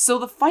 Yes. So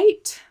the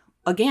fight,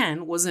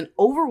 again, was an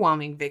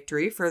overwhelming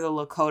victory for the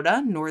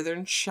Lakota,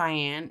 Northern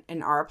Cheyenne,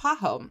 and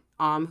Arapaho,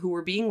 who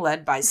were being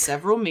led by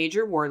several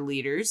major war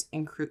leaders,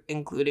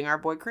 including our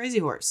boy Crazy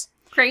Horse.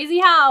 Crazy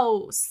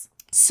House.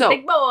 So,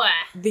 Big boy.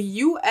 The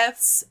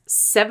U.S.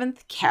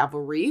 7th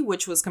Cavalry,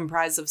 which was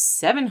comprised of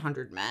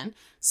 700 men,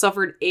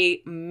 suffered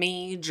a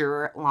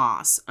major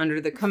loss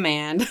under the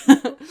command.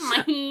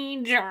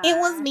 Major. It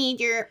was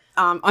major.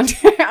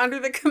 Under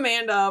the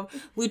command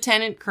of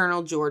Lieutenant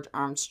Colonel George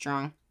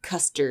Armstrong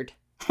Custard.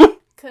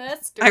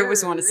 Custard. I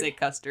always want to say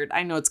Custard.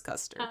 I know it's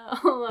Custard.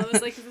 Oh, I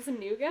was like, is this a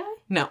new guy?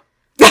 No.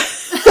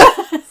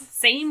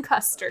 Same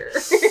Custard.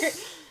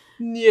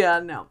 Yeah,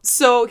 no.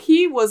 So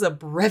he was a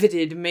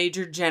breveted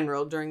major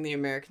general during the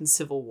American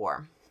Civil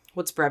War.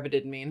 What's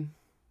breveted mean?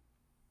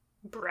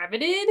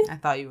 Breveted? I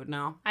thought you would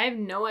know. I have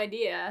no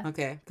idea.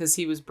 Okay, because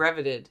he was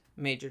breveted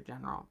major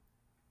general.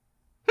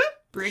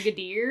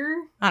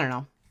 Brigadier? I don't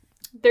know.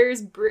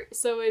 There's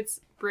so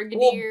it's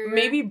brigadier. Well,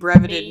 maybe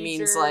breveted major.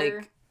 means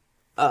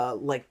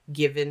like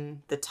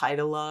given the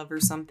title of or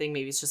something.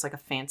 Maybe it's just like a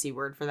fancy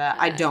word for that.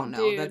 I don't know.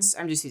 Dude.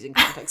 I'm just using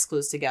context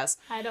clues to guess.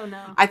 I don't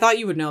know. I thought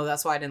you would know.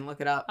 That's why I didn't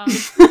look it up.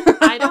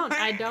 I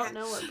don't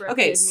know what breveted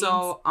Okay, means.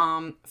 so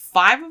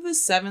 5 of the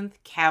 7th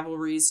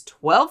Cavalry's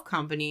 12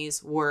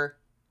 companies were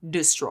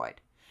destroyed,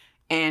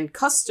 and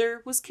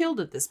Custer was killed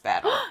at this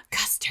battle.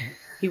 Custer.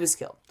 He was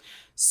killed.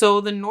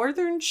 So the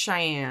Northern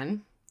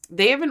Cheyenne,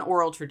 they have an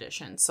oral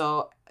tradition.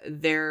 So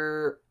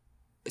their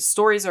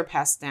stories are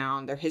passed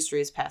down, their history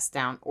is passed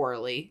down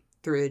orally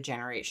through the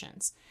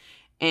generations.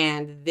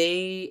 And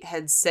they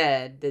had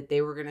said that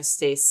they were going to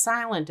stay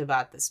silent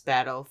about this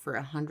battle for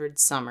 100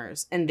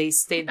 summers. And they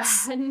stayed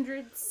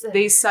 100 summers.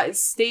 They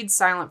stayed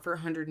silent for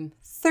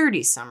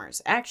 130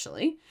 summers,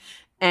 actually.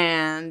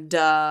 And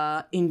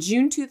in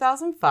June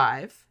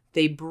 2005,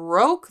 they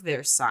broke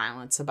their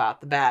silence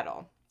about the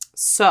battle.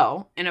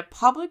 So, in a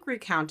public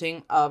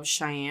recounting of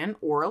Cheyenne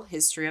oral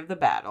history of the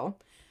battle,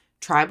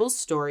 tribal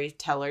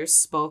storytellers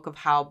spoke of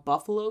how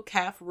Buffalo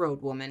Calf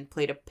Road Woman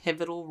played a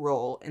pivotal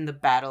role in the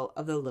Battle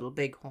of the Little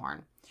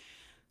Bighorn.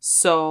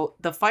 So,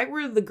 the fight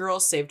where the girl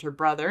saved her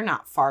brother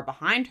not far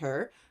behind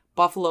her,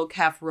 Buffalo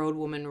Calf Road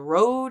Woman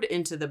rode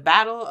into the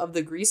Battle of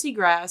the Greasy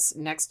Grass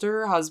next to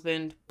her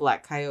husband,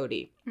 Black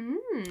Coyote.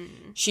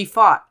 She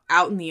fought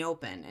out in the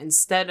open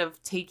instead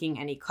of taking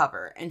any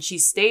cover, and she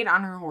stayed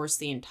on her horse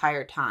the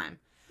entire time.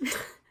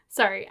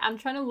 Sorry, I'm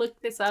trying to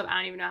look this up. I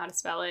don't even know how to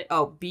spell it.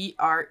 Oh,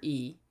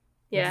 B-R-E.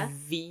 Yeah.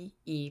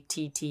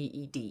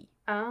 V-E-T-T-E-D.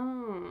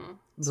 Oh.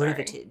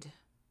 Breveted.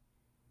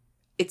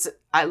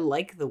 I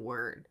like the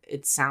word.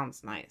 It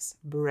sounds nice.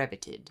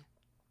 Breveted.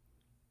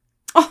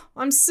 Oh,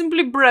 I'm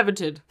simply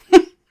breveted.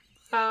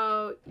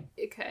 Oh,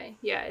 okay.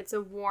 Yeah, it's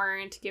a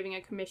warrant giving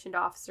a commissioned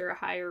officer a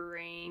higher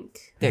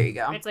rank. There you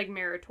go. It's like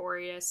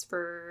meritorious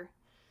for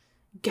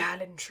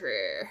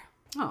gallantry.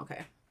 Oh,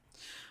 okay.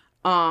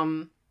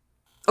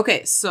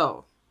 Okay,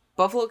 so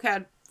Buffalo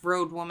Calf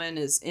Road Woman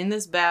is in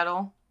this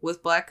battle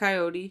with Black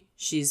Coyote.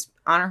 She's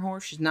on her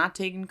horse. She's not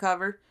taking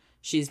cover.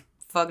 She's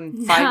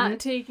fucking fighting. Not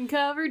taking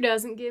cover,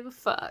 doesn't give a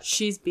fuck.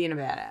 She's being a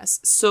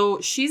badass. So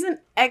she's an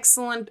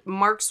excellent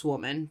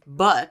markswoman,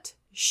 but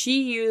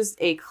she used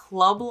a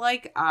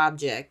club-like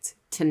object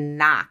to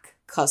knock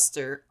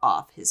Custer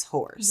off his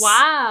horse.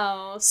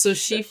 Wow. So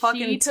she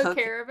fucking took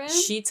care of him?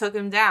 She took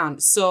him down.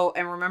 So,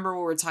 and remember when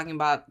we were talking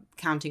about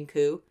counting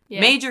coup?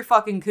 Yeah. Major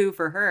fucking coup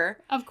for her.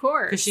 Of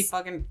course. Because she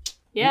fucking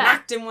Yeah.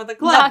 knocked him with a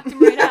club. Knocked him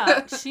right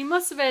out. She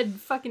must have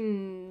had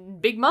fucking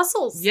big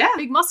muscles. Yeah.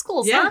 Big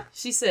muscles, Yeah. huh?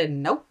 She said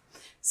nope.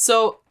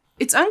 So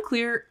it's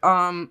unclear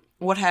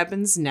what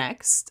happens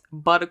next,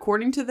 but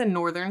according to the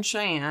Northern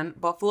Cheyenne,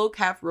 Buffalo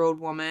Calf Road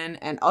Woman,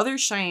 and other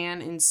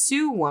Cheyenne and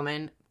Sioux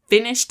women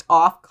finished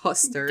off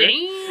Custer.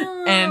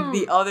 Damn. And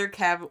the other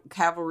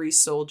cavalry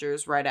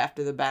soldiers right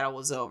after the battle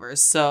was over.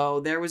 So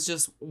there was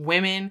just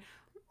women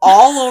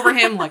all over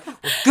him like, we're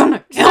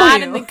gonna kill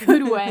Not you. in the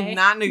good way.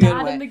 Not in a good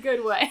Not way. in the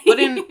good way. But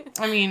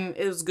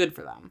it was good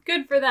for them.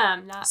 Good for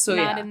them. Not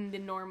Yeah. in the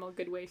normal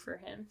good way for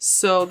him.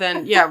 So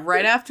then, yeah,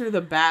 right after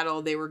the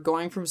battle, they were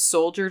going from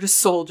soldier to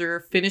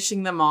soldier,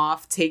 finishing them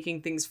off,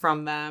 taking things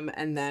from them,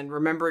 and then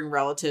remembering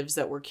relatives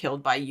that were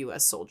killed by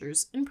U.S.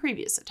 soldiers in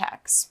previous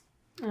attacks.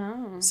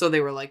 Oh. So they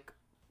were like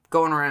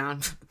going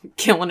around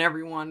killing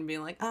everyone,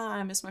 being like,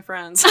 I miss my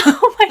friends.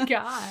 Oh my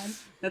god.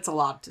 That's a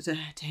lot to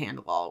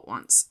handle all at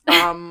once.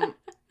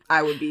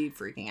 I would be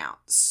freaking out.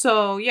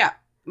 So yeah,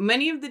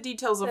 many of the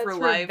details of That's her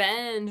life.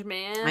 revenge,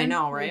 man. I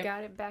know, right? They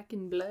got it back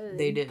in blood.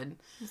 They did.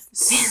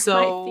 That's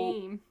So my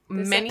theme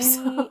this many.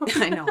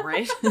 episode. I know,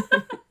 right?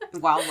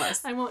 Wild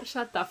West. I won't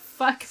shut the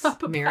fuck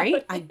up about Mary,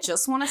 it. I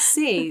just want to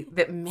say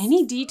that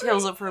many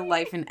details of her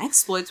life and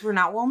exploits were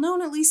not well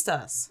known, at least to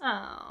us. Oh.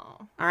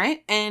 All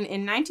right. And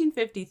in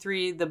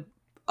 1953,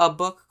 a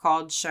book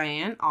called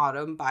Cheyenne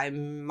Autumn by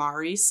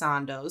Mari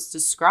Sandoz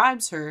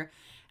describes her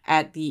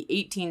at the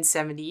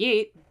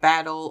 1878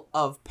 Battle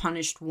of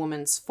Punished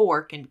Woman's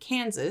Fork in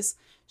Kansas.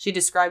 She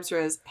describes her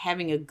as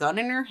having a gun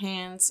in her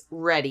hands,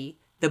 ready,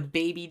 the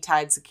baby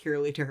tied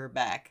securely to her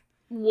back.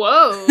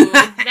 Whoa.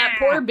 That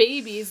poor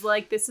baby's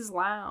like, this is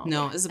loud.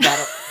 No, it was a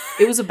battle.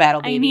 It was a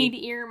battle baby. I need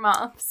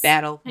earmuffs.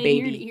 Battle I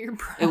baby. need ear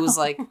pro. It was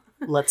like,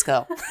 let's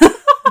go.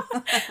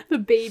 The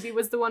baby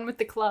was the one with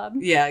the club.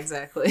 Yeah,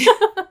 exactly.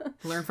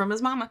 Learn from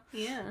his mama.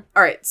 Yeah.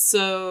 All right,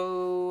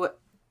 so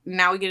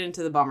now we get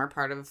into the bummer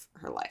part of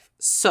her life.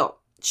 So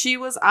she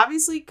was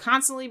obviously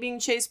constantly being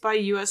chased by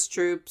U.S.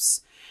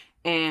 troops.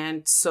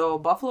 And so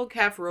Buffalo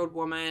Calf Road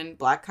Woman,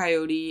 Black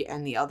Coyote,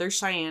 and the other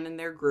Cheyenne in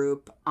their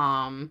group,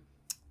 after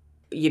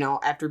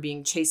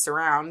being chased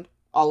around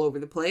all over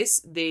the place,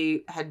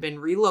 they had been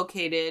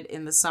relocated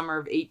in the summer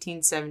of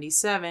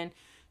 1877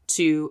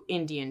 to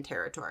Indian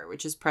Territory,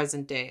 which is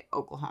present-day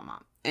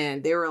Oklahoma.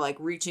 And they were, like,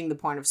 reaching the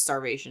point of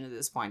starvation at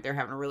this point. They're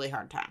having a really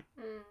hard time.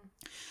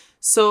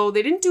 So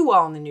they didn't do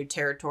well in the new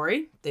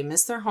territory. They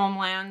missed their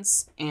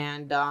homelands,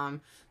 and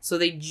so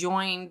they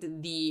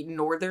joined the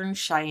Northern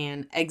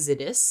Cheyenne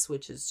Exodus,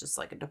 which is just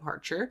like a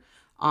departure.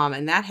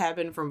 And that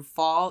happened from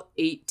fall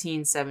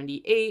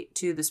 1878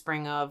 to the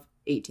spring of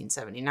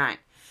 1879.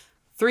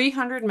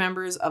 300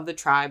 members of the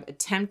tribe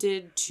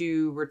attempted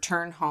to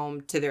return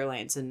home to their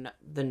lands in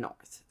the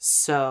north.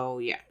 So,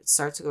 yeah, it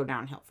starts to go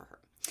downhill for her.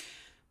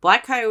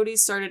 Black Coyote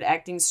started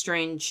acting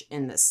strange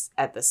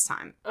at this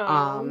time.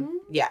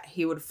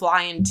 He would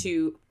fly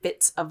into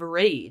fits of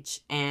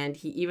rage, and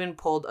he even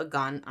pulled a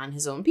gun on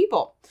his own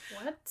people.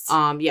 What?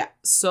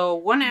 So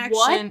one action,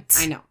 What?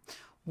 I know.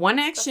 One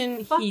action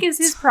the fuck he is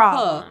his took,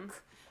 problem?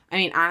 I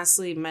mean,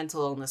 honestly,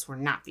 mental illness were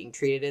not being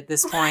treated at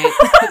this point.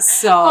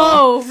 So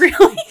Oh,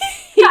 really?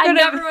 I could've-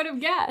 never would have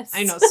guessed.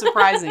 I know,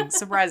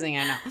 surprising,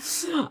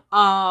 I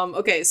know.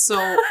 Okay,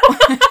 so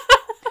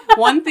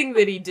one thing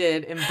that he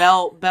did, and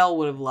Belle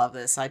would have loved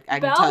this. I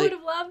can Belle tell you. would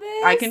have loved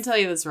this? I can tell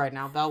you this right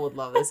now. Belle would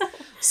love this.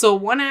 So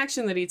one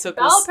action that he took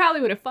Belle was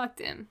probably would have fucked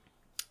him.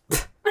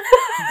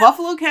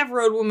 Buffalo Calf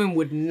Road Woman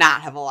would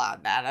not have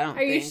allowed that. I don't Are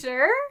think. you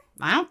sure?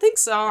 I don't think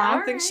so. I don't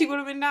All think she right. would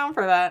have been down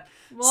for that.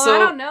 Well, So- I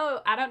don't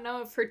know. I don't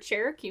know if her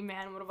Cherokee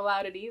man would have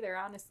allowed it either,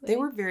 honestly. They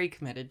were very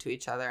committed to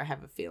each other, I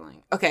have a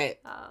feeling. Okay,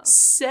 Oh.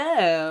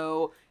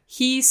 so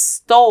he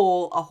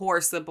stole a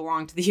horse that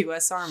belonged to the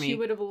U.S. Army. She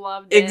would have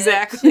loved it.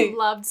 Exactly. She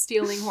loved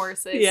stealing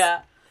horses.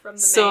 Yeah. From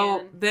the So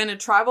man. then a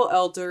tribal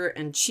elder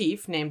and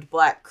chief named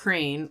Black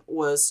Crane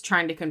was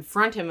trying to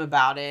confront him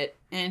about it,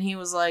 and he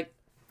was like,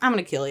 I'm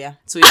going to kill you.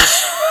 So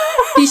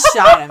he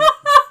shot him.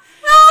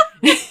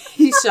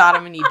 He shot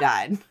him and he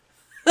died.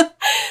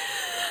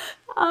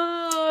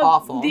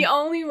 Awful. The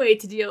only way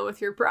to deal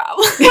with your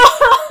problem.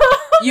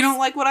 You don't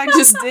like what I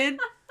just did?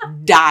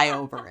 Die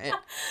over it.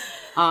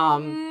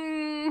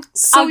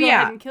 So I'll go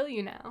yeah, ahead and kill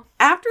you now.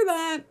 after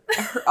that,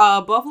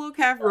 Buffalo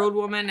Calf Road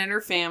Woman and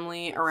her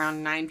family,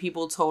 around 9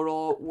 people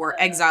total, were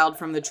exiled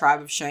from the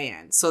tribe of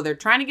Cheyenne. So they're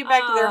trying to get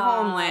back to their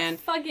homeland.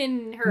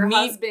 Fucking her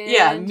husband.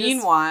 Yeah, just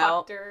meanwhile,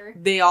 fucked her.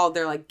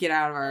 they're like, get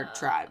out of our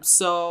tribe.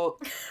 So,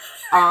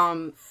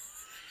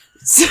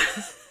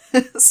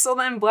 so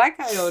then Black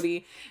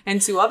Coyote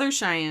and 2 other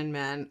Cheyenne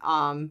men,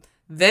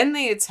 then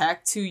they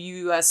attacked 2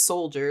 U.S.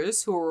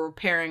 soldiers who were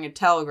repairing a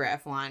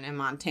telegraph line in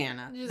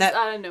Montana. Just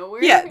out of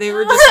nowhere. Yeah, they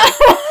were just like,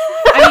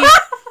 I mean,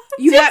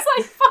 you just have,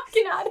 like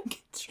fucking out of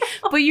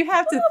control. but you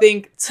have to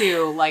think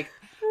too, like,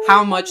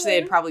 how much they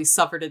had probably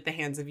suffered at the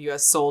hands of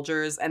U.S.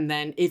 soldiers, and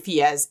then if he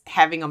has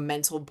having a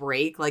mental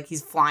break, like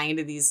he's flying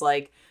to these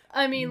like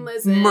I mean,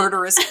 listen.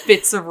 murderous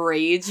fits of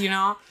rage, you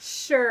know?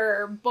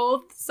 Sure,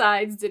 both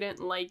sides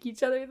didn't like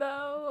each other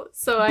though.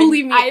 So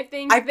Believe me, I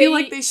think I feel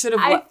like they should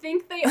have. I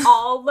think they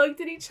all looked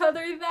at each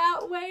other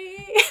that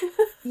way.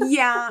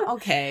 Yeah,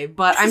 okay,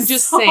 but I'm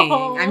just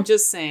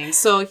saying.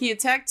 So he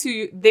attacked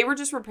 2. They were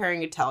just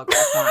repairing a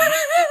telegraph line.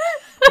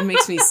 It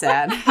makes me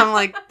sad. I'm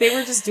like, they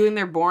were just doing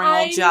their boring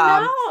old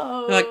job.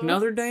 Know. They're like,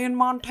 another day in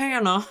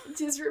Montana.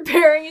 Just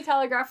repairing a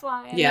telegraph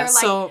line. Yeah, They're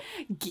so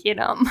like, get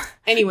them.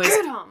 anyways,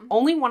 Get 'em.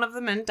 only one of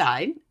the men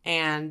died,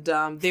 and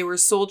they were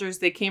soldiers.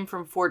 They came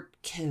from Fort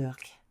Kirk.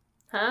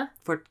 Huh?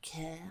 Fort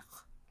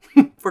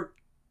Kirk. Fort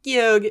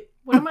Kirk.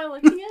 What am I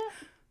looking at?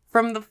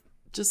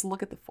 Just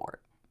look at the fort.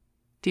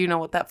 Do you know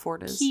what that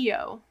fort is?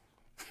 Keo.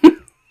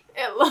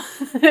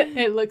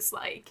 It looks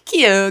like.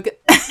 Keogh.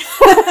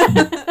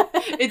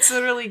 It's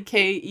literally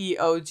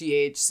Keogh,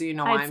 so you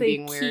know why I'd I'm say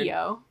being weird.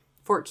 Keo.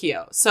 Fort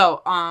Keogh.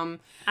 So,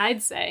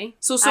 I'd say.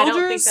 so I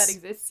don't think soldiers that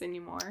exists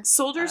anymore.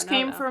 soldiers I don't know,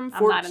 came though. from I'm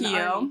Fort not in the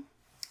Keogh, army.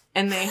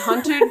 and they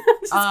hunted.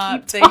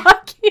 Just they, keep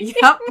talking.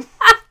 Yep.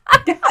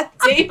 God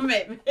damn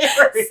it, Mary.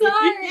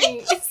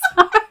 Sorry.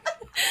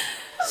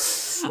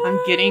 I'm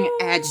getting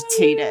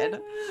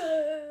agitated.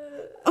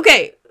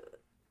 Okay.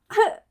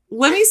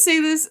 Let me say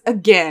this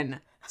again.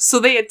 So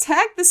they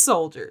attacked the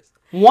soldiers.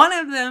 One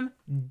of them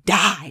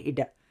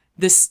died.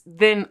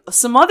 Then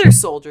some other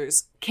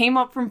soldiers came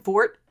up from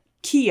Fort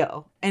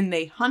Keogh and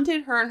they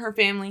hunted her and her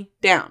family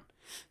down.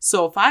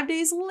 So 5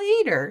 days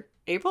later,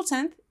 April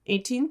 10th,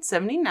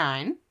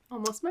 1879.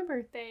 Almost my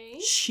birthday.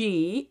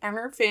 She and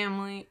her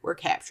family were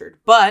captured.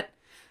 But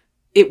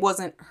it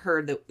wasn't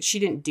her that she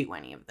didn't do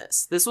any of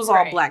this. This was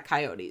all Black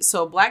Coyote.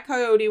 So Black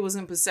Coyote was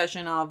in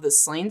possession of the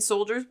slain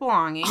soldiers'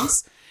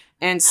 belongings.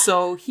 And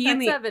so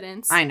That's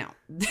evidence. I know.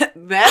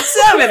 That's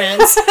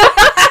evidence.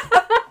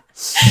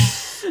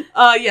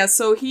 Yeah,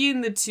 so he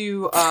and the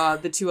two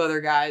other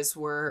guys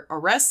were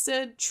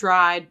arrested,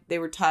 tried, they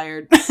were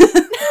tired.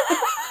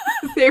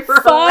 They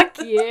were Fuck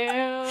you.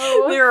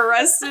 They were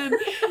arrested,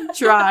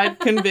 tried,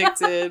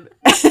 convicted.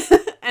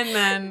 And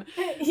then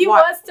he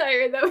was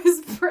tired though.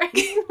 His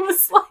brain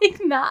was like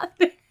not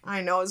there.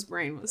 I know his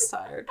brain was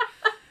tired.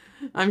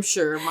 I'm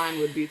sure mine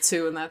would be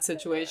too in that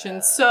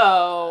situation.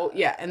 So,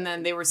 yeah, and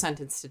then they were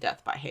sentenced to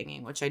death by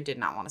hanging, which I did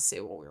not want to say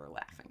while we were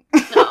laughing.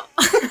 No.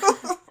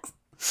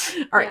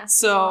 All right,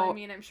 so... Well, I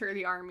mean, I'm sure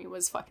the army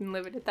was fucking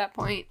livid at that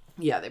point.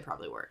 Yeah, they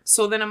probably were.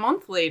 So then a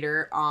month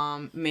later,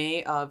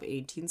 May of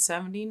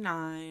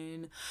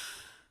 1879,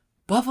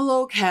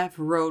 Buffalo Calf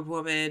Road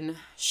woman,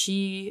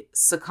 she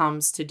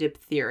succumbs to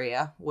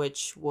diphtheria,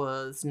 which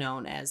was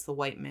known as the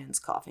white man's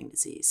coughing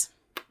disease.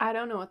 I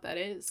don't know what that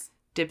is.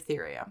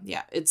 Diphtheria.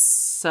 Yeah,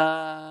 it's,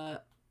 I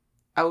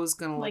was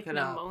going to look it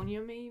up. Like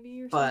pneumonia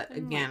maybe or but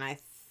something? But again, I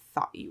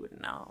thought you would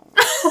know.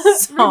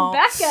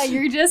 Rebecca,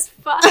 you're just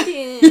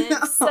fucking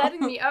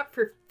setting me up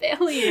for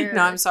failure.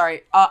 No, I'm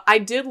sorry. I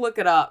did look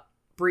it up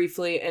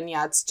briefly, and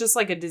yeah, it's just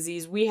like a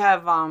disease. We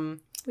have,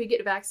 we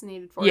get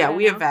vaccinated for it. Yeah,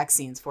 we have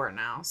vaccines for it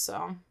now,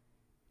 so...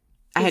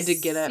 I had to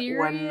get it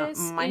when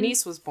my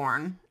niece was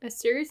born. A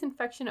serious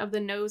infection of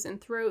the nose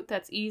and throat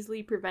that's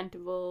easily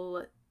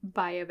preventable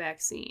by a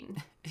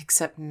vaccine.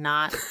 Except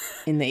not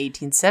in the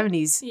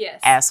 1870s. Yes.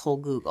 Asshole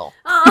Google.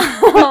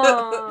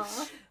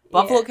 Oh.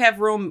 Buffalo Calf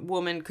Road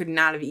woman could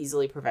not have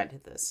easily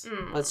prevented this.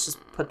 Let's just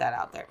put that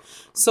out there.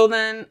 So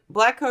then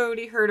Black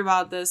Coyote heard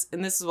about this,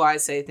 and this is why I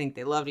say I think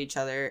they loved each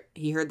other.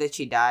 He heard that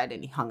she died,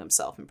 and he hung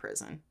himself in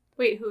prison.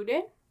 Wait, who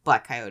did?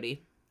 Black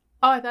Coyote.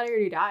 Oh, I thought he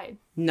already died.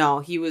 No,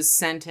 he was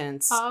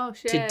sentenced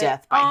to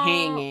death by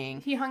hanging.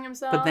 He hung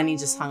himself? But then he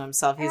just hung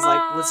himself. He's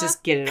like, let's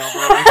just get it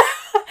over with.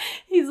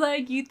 He's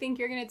like, you think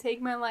you're going to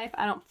take my life?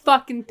 I don't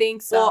fucking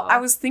think so. Well, I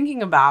was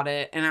thinking about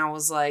it, and I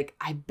was like,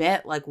 I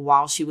bet, like,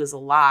 while she was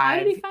alive.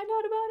 How did he find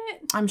out about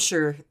it? I'm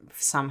sure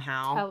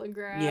somehow.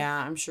 Telegraph. Yeah,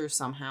 I'm sure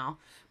somehow.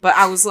 But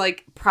I was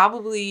like,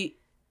 probably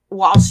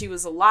while she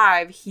was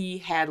alive, he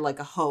had, like,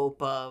 a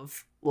hope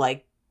of,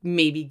 like,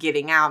 maybe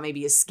getting out,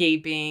 maybe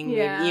escaping,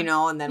 maybe, you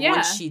know, and then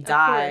once she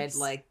died,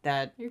 like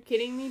that. You're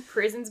kidding me?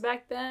 Prisons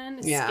back then?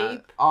 Escape? Yeah,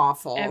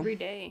 awful. Every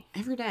day.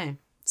 Every day.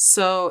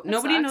 So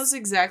nobody sucks. knows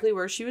exactly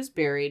where she was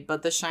buried,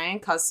 but the Cheyenne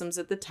customs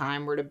at the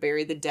time were to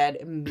bury the dead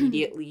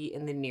immediately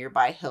in the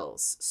nearby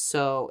hills.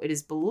 So it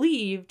is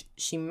believed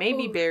she may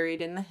be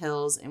buried in the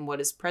hills in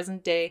what is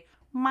present-day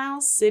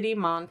Miles City,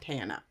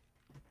 Montana.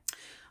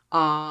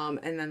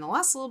 And then the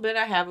last little bit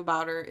I have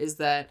about her is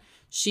that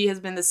she has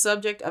been the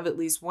subject of at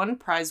least one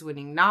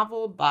prize-winning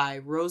novel by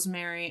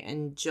Rosemary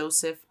and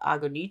Joseph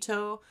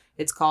Agonito.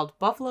 It's called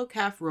Buffalo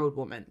Calf Road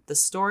Woman, the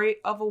story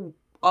of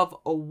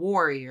a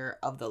warrior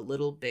of the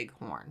little big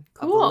horn.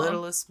 Cool. Of the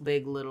littlest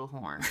big little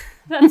horn.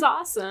 That's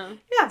awesome.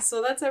 Yeah,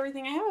 so that's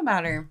everything I have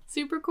about her.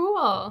 Super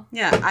cool.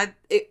 Yeah,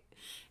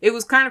 it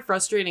was kind of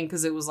frustrating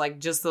because it was like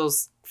just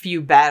those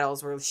few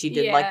battles where she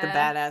did like the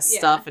badass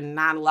stuff and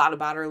not a lot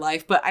about her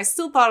life. But I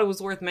still thought it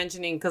was worth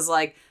mentioning because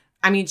like,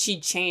 I mean, she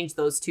changed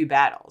those two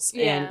battles.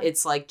 Yeah. And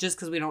it's like, just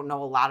because we don't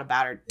know a lot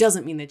about her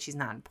doesn't mean that she's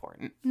not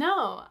important.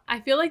 No, I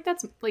feel like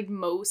that's like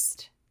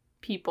most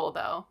people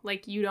though.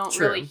 Like you don't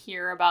really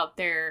hear about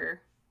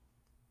their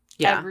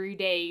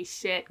everyday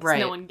shit because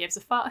no one gives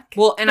a fuck.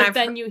 Well, and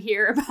then you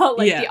hear about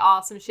like the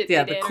awesome shit they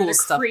did, the cool or the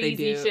stuff crazy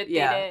they do. shit they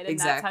did, and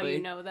that's how exactly.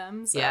 you know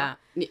them. So. Yeah.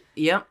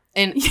 Yep.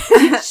 And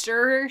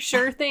sure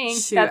thing.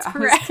 Shoot, that's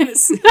correct. I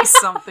was gonna say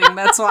something.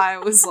 That's why I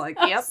was like,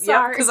 yep,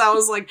 because I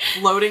was like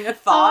floating a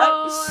thought.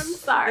 Oh, I'm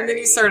sorry. And then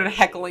you started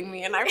heckling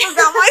me, and I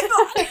forgot my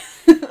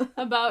thought.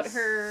 About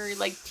her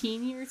like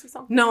teen years or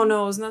something. No,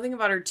 it was nothing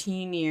about her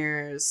teen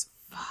years.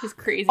 His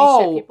crazy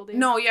shit people do.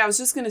 No, I was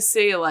just gonna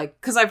say, like,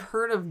 because I've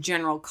heard of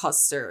General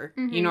Custer,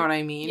 you know what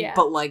I mean? Yeah.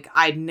 But, like,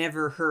 I'd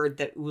never heard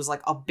that it was,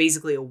 like,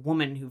 basically a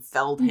woman who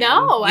felled him.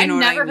 No, I've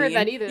never heard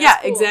that either.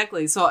 That's cool.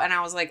 Exactly. So, and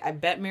I was like, I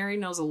bet Mary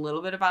knows a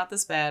little bit about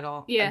this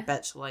battle. Yeah. I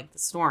bet she'll like the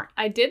story.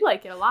 I did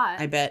like it a lot.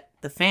 I bet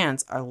the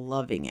fans are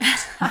loving it.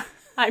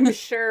 I'm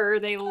sure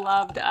they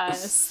loved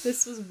us.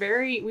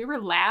 We were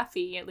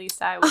laughy, at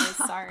least I was,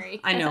 sorry.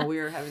 I know, we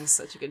were having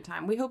such a good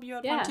time. We hope you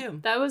had fun too.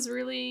 That was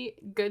really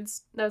good.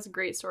 That was a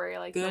great story. I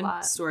liked it a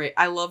lot. Good story.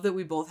 I love that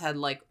we both had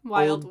like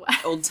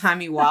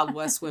old-timey Wild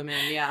West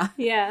women. Yeah.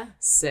 Yeah.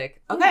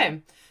 Sick.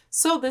 Okay.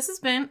 So this has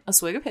been A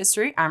Swig of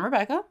History. I'm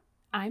Rebecca.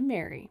 I'm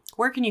Mary.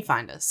 Where can you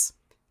find us?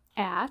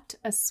 At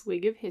A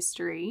Swig of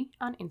History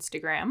on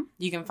Instagram.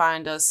 You can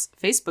find us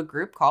Facebook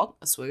group called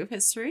A Swig of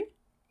History.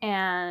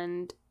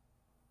 And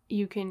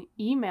you can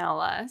email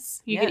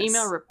us. You can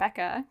email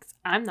Rebecca, because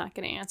I'm not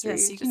going to answer you.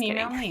 Yes, you can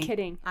email me.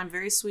 Kidding. I'm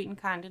very sweet and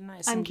kind and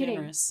nice I'm and kidding.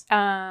 generous.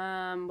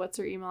 What's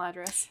her email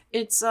address?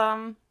 It's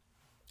A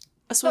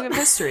Swig of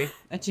History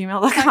at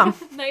gmail.com.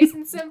 Nice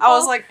and simple. I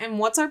was like, and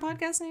what's our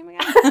podcast name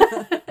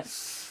again?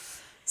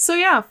 So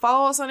yeah,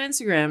 follow us on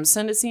Instagram,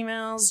 send us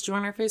emails,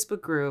 join our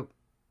Facebook group,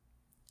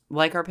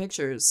 like our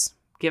pictures,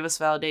 give us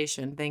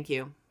validation. Thank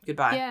you.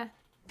 Goodbye.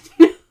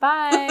 Yeah.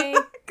 Bye.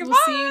 We'll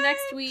see you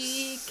next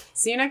week.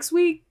 See you next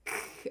week.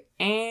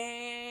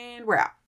 And we're out.